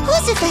fun.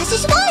 Who's the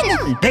fastest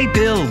one? They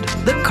build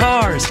the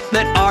cars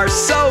that are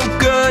so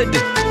good.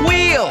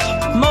 Wheel,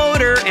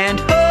 motor, and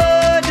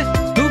hood.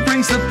 Who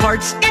brings the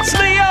parts? It's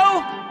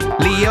Leo.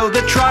 Leo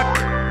the truck.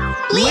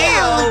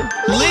 Leo.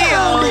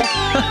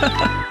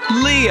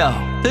 Leo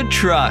the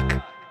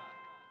truck.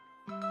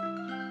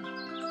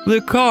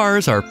 The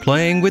cars are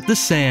playing with the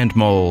sand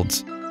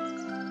molds.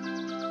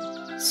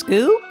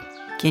 Scoop,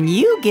 can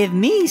you give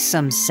me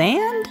some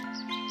sand?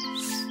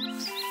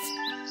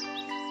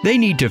 They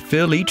need to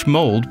fill each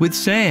mold with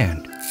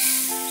sand.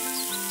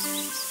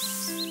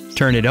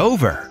 Turn it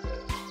over.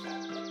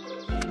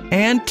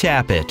 And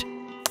tap it.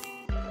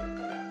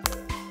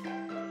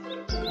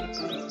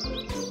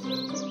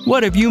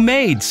 What have you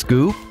made,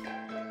 Scoop?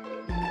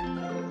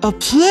 A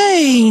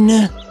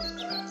plane!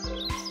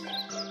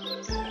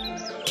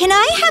 Can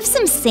I have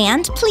some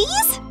sand,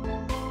 please?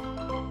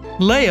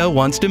 Leia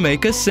wants to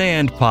make a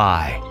sand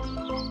pie.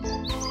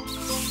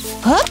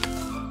 Hup.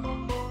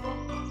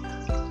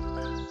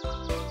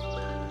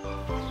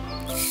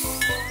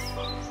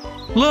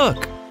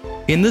 Look,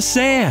 in the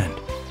sand.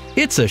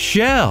 It's a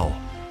shell.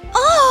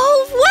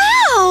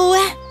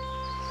 Oh,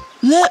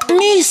 wow! Let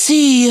me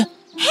see. Hey,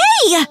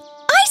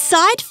 I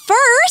saw it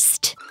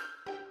first.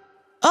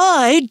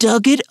 I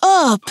dug it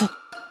up.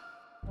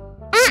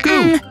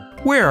 Scoop,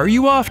 where are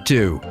you off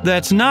to?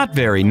 That's not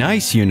very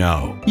nice, you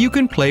know. You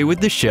can play with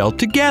the shell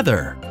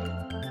together.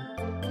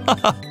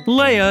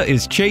 Leia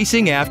is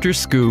chasing after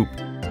Scoop.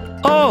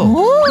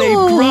 Oh,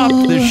 they've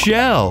dropped the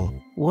shell.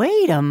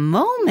 Wait a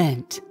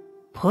moment.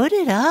 Put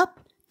it up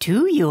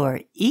to your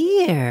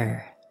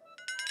ear.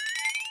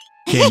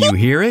 Can you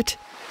hear it?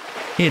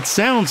 It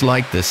sounds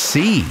like the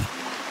sea.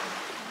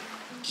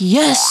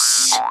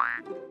 Yes.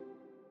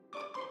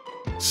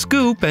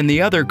 Scoop and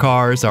the other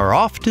cars are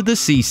off to the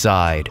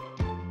seaside.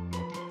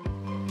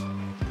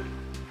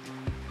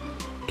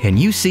 Can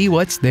you see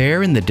what's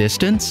there in the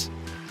distance?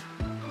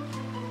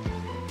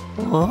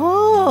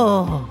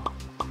 Oh.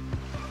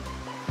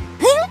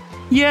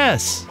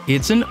 Yes,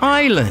 it's an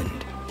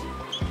island.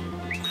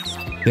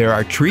 There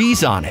are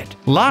trees on it,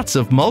 lots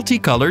of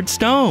multicolored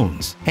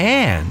stones,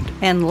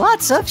 And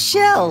lots of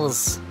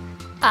shells.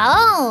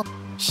 Oh,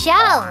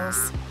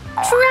 shells.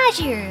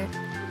 Treasure.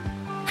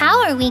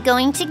 How are we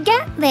going to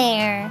get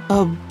there?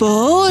 A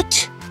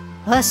boat?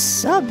 A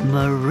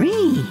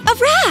submarine. A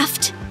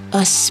raft.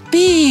 A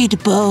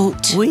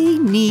speedboat. We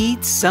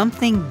need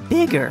something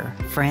bigger,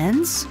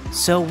 friends,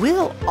 so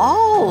we'll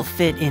all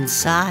fit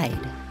inside.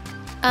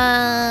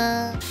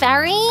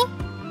 Ferry?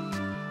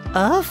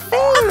 A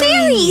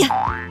ferry. A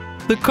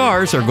ferry. the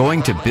cars are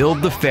going to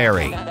build the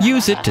ferry,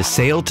 use it to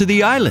sail to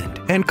the island,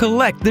 and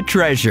collect the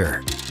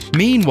treasure.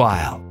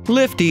 Meanwhile,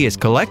 Lifty is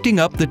collecting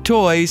up the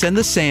toys and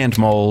the sand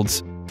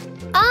molds.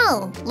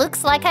 Oh,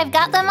 looks like I've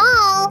got them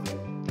all.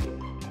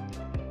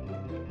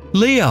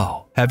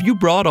 Leo, have you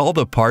brought all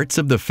the parts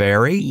of the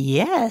ferry?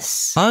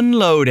 Yes.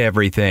 Unload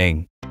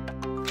everything.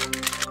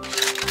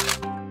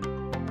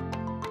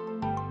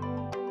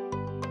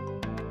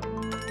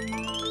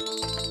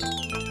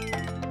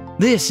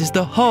 This is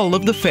the hull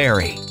of the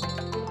ferry.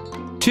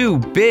 2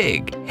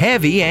 big,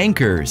 heavy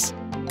anchors.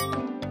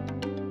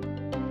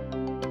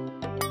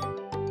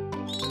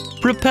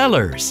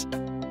 Propellers.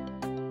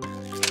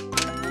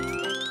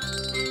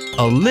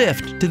 A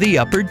lift to the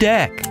upper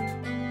deck.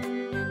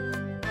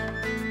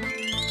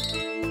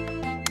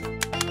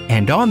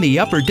 And on the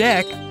upper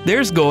deck,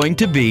 there's going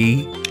to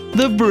be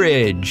the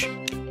bridge.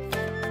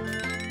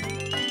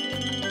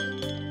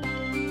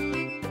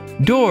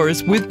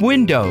 Doors with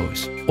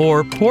windows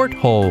or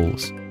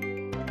portholes.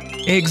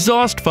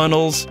 Exhaust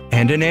funnels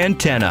and an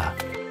antenna.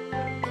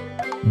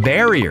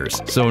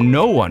 Barriers so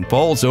no one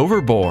falls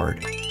overboard.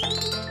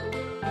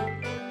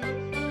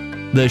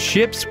 The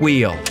ship's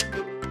wheel.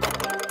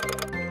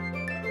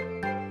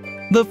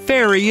 The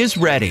ferry is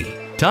ready.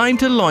 Time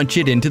to launch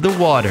it into the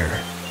water.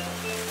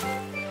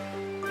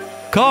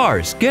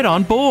 Cars, get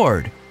on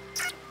board.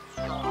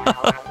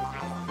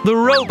 The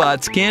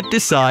robots can't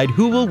decide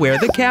who will wear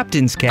the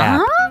captain's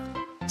cap.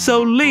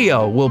 So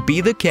Leo will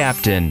be the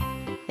captain.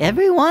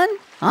 Everyone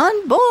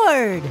on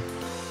board.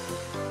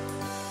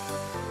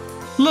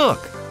 Look,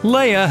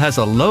 Leia has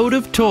a load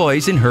of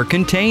toys in her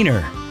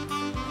container.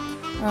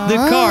 The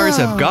cars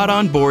have got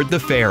on board the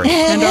ferry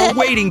and are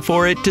waiting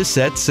for it to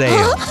set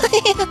sail.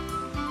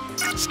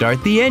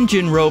 Start the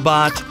engine,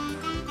 robot.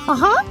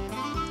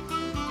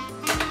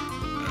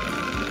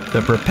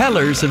 The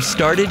propellers have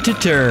started to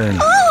turn.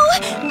 Oh,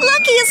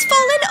 Lucky has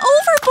fallen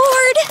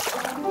overboard.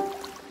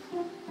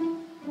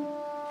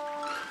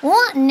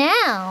 What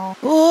now?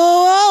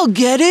 Oh, I'll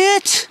get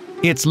it.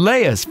 It's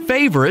Leia's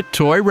favorite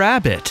toy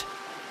rabbit.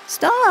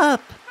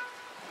 Stop.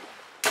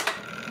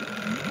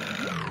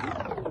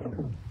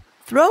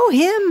 Throw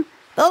him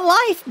the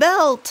life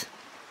belt.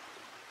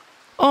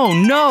 Oh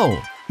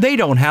no, they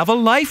don't have a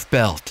life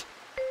belt.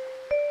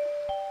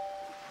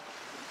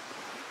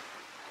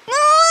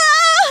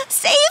 Ah,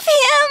 save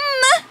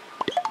him!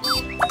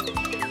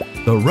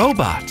 The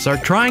robots are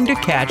trying to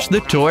catch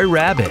the toy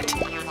rabbit.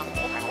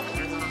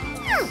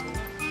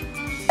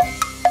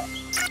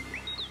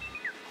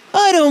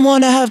 I don't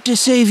want to have to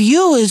save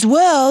you as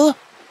well.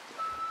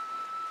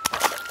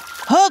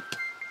 Hup!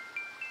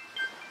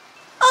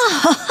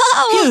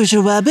 Oh, Here's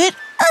your rabbit.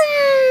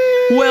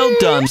 Well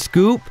done,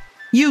 Scoop.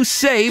 You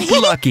saved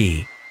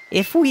Lucky.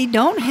 If we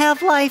don't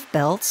have life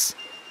belts,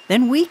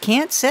 then we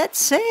can't set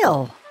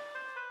sail.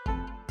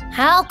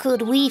 How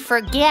could we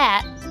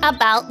forget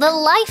about the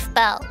life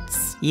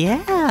belts?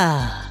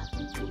 Yeah.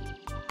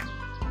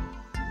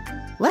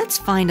 Let's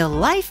find a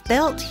life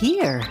belt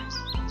here.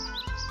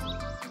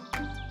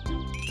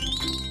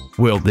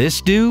 Will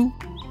this do?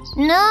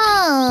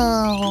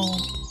 No.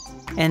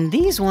 And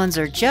these ones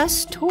are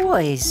just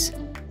toys.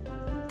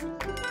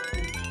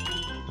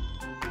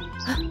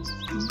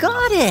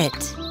 Got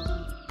it!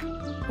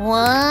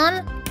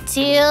 1,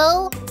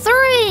 2,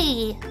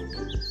 3.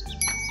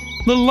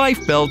 The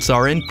life belts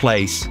are in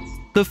place.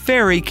 The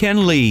ferry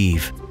can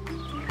leave.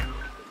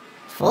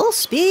 Full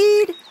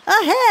speed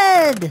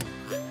ahead!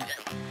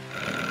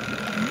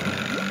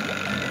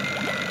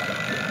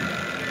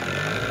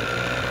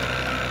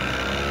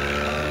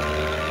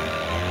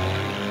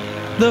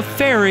 The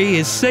ferry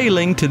is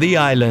sailing to the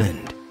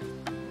island.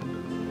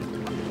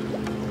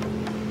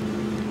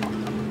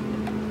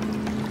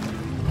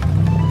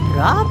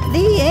 Drop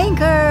the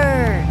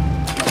anchor!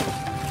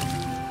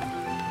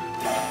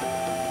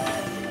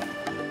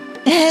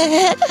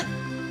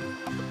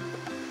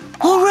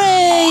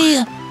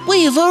 Hooray!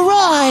 We've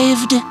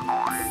arrived!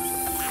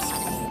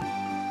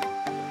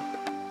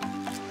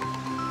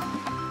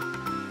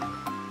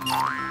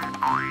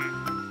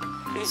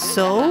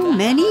 So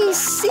many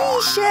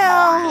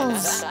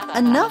seashells!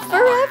 Enough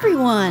for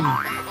everyone!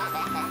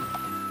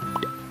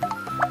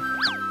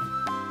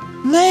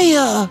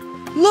 Leia,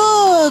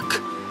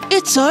 look!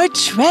 It's our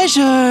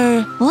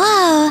treasure!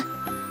 Whoa!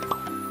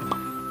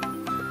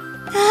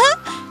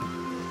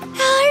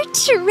 Our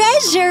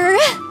treasure!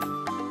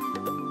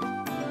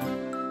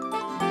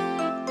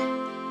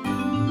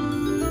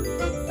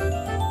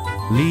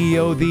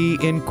 Leo the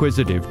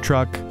inquisitive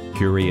truck,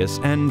 curious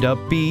and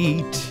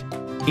upbeat.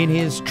 In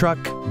his truck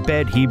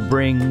bed he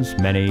brings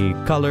many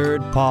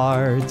colored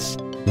parts.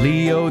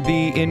 Leo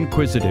the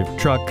inquisitive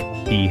truck,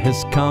 he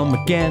has come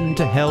again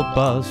to help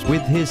us.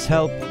 With his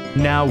help,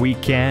 now we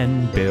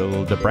can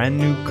build a brand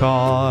new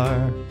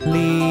car.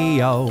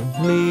 Leo,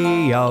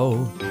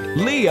 Leo,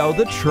 Leo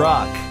the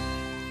truck.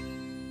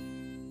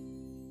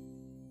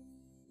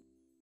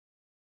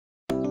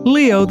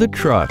 Leo the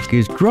truck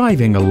is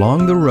driving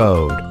along the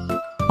road.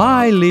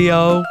 Hi,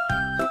 Leo.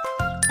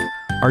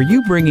 Are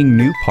you bringing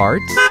new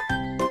parts?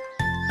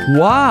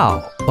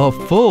 Wow, a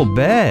full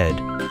bed.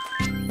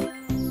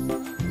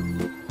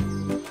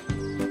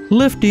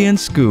 Lifty and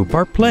Scoop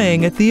are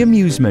playing at the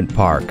amusement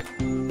park.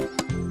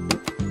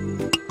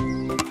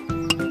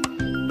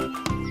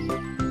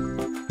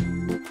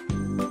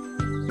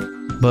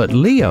 But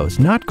Leo's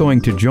not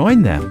going to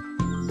join them.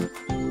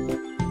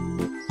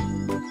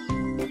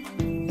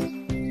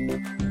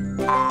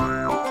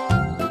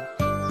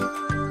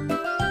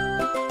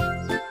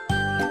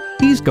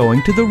 He's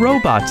going to the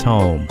robot's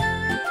home.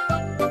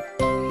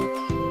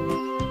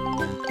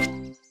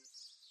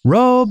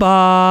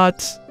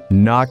 Robots!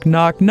 Knock,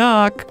 knock,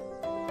 knock.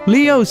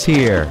 Leo's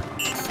here.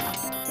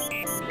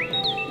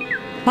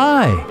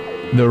 Hi.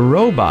 The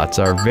robots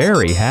are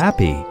very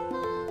happy.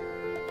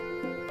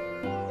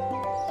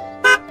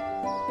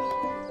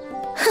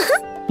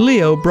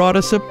 Leo brought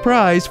a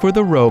surprise for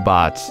the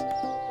robots.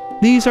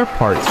 These are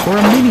parts for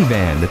a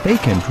minivan that they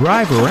can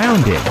drive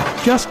around in,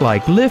 just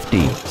like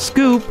Lifty,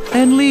 Scoop,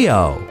 and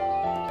Leo.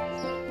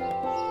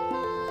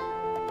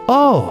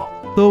 Oh,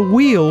 the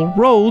wheel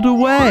rolled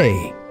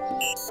away.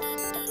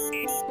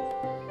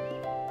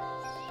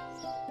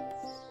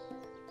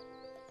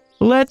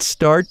 Let's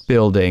start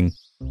building.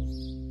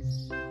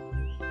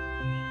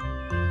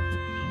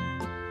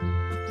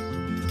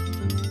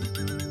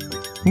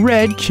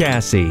 Red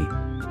chassis.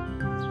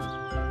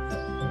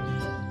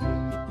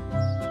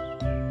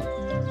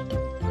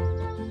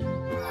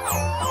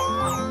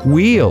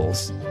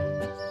 Wheels.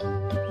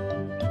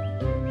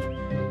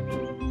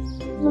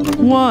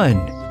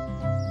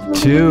 1,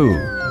 2,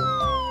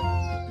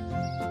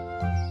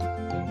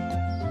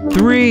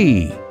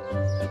 3.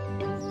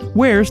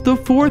 Where's the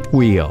fourth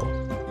wheel?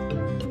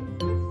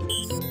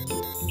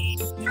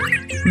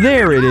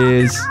 There it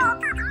is.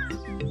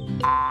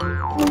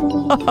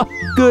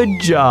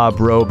 Good job,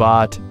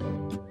 robot.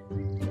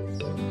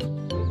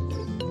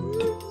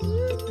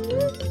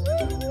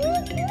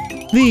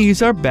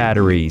 These are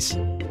batteries.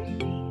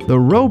 The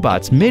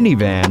robot's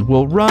minivan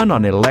will run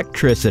on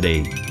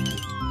electricity.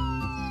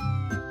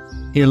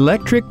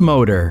 Electric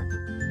motor.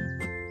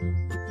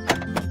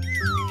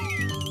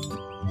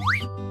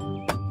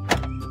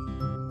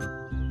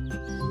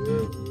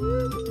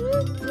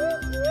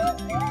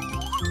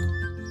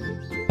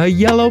 A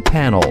yellow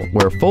panel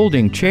where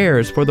folding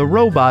chairs for the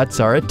robots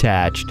are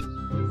attached.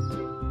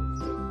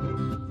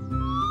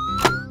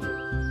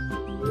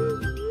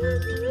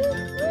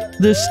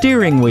 The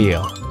steering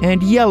wheel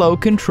and yellow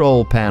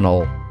control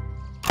panel.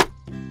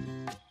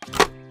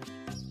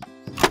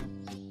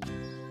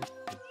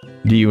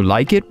 Do you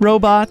like it,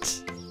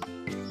 robots?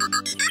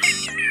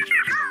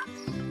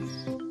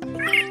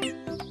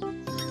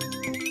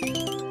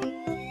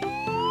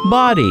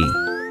 Body.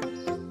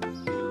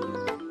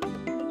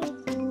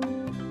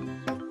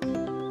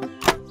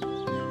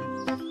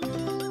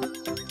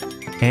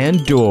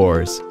 And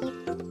doors.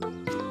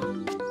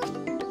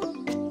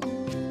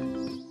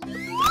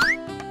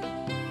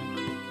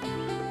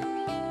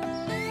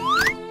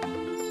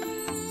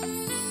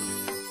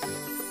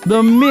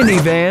 The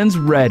minivan's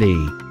ready.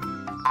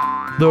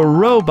 The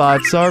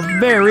robots are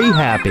very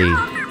happy.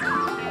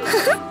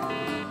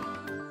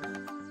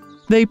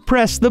 They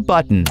press the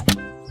button.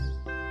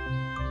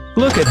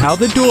 Look at how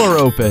the door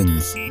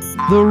opens.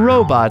 The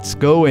robots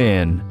go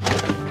in.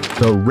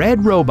 The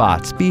red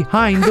robot's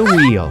behind the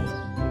wheel.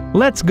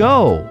 Let's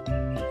go!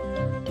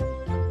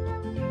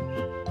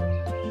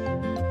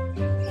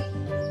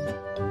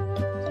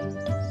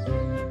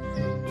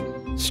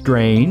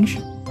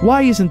 Strange.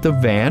 Why isn't the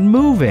van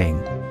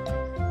moving?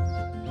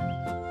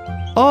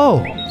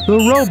 Oh, the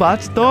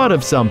robots thought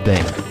of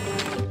something.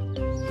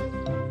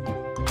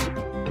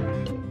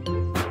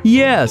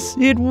 Yes,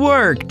 it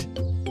worked!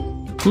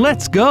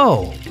 Let's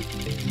go!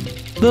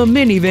 The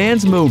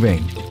minivan's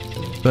moving,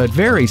 but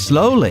very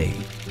slowly.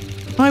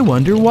 I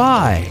wonder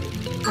why.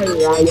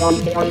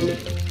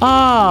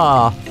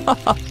 Ah!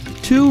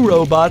 2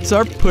 robots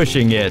are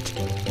pushing it.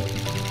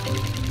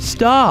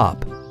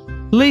 Stop!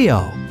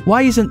 Leo,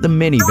 why isn't the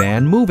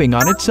minivan moving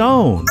on its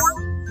own?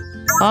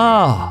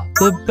 Ah,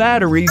 the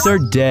batteries are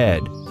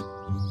dead.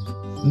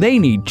 They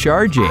need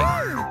charging.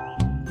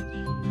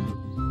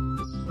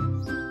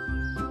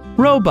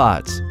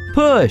 Robots,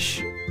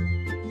 push!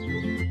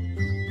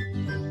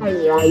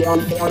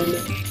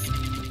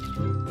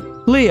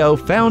 Leo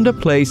found a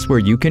place where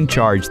you can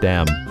charge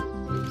them.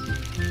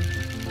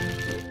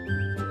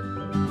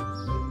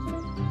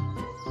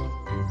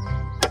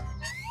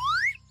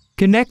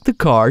 Connect the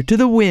car to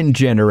the wind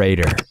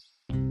generator.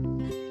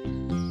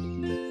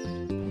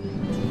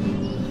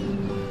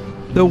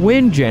 The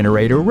wind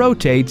generator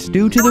rotates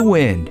due to the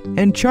wind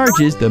and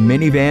charges the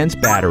minivan's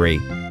battery.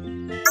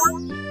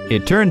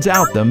 It turns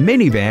out the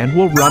minivan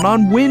will run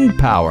on wind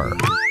power.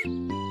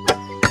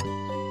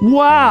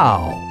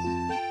 Wow!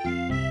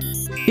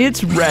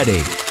 It's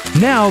ready.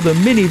 Now the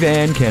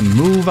minivan can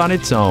move on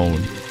its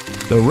own.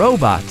 The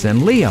robots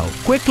and Leo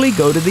quickly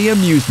go to the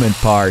amusement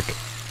park.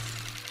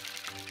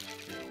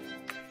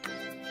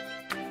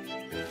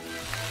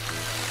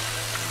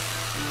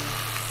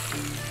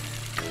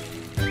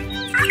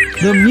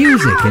 The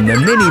music in the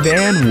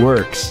minivan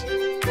works.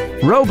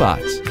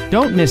 Robots,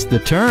 don't miss the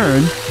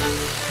turn.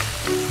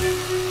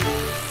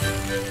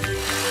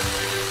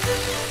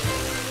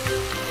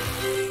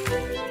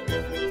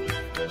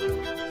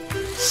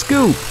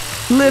 Scoop,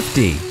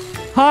 Lifty,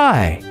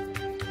 hi.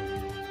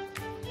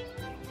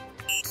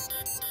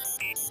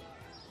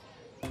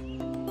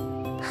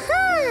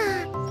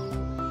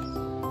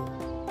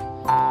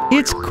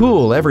 It's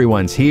cool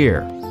everyone's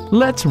here.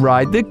 Let's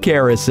ride the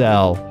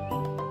carousel.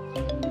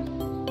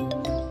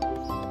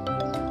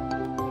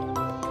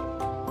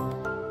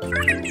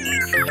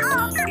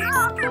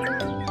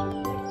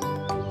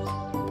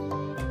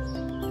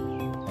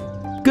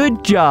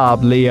 Good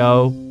job,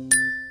 Leo.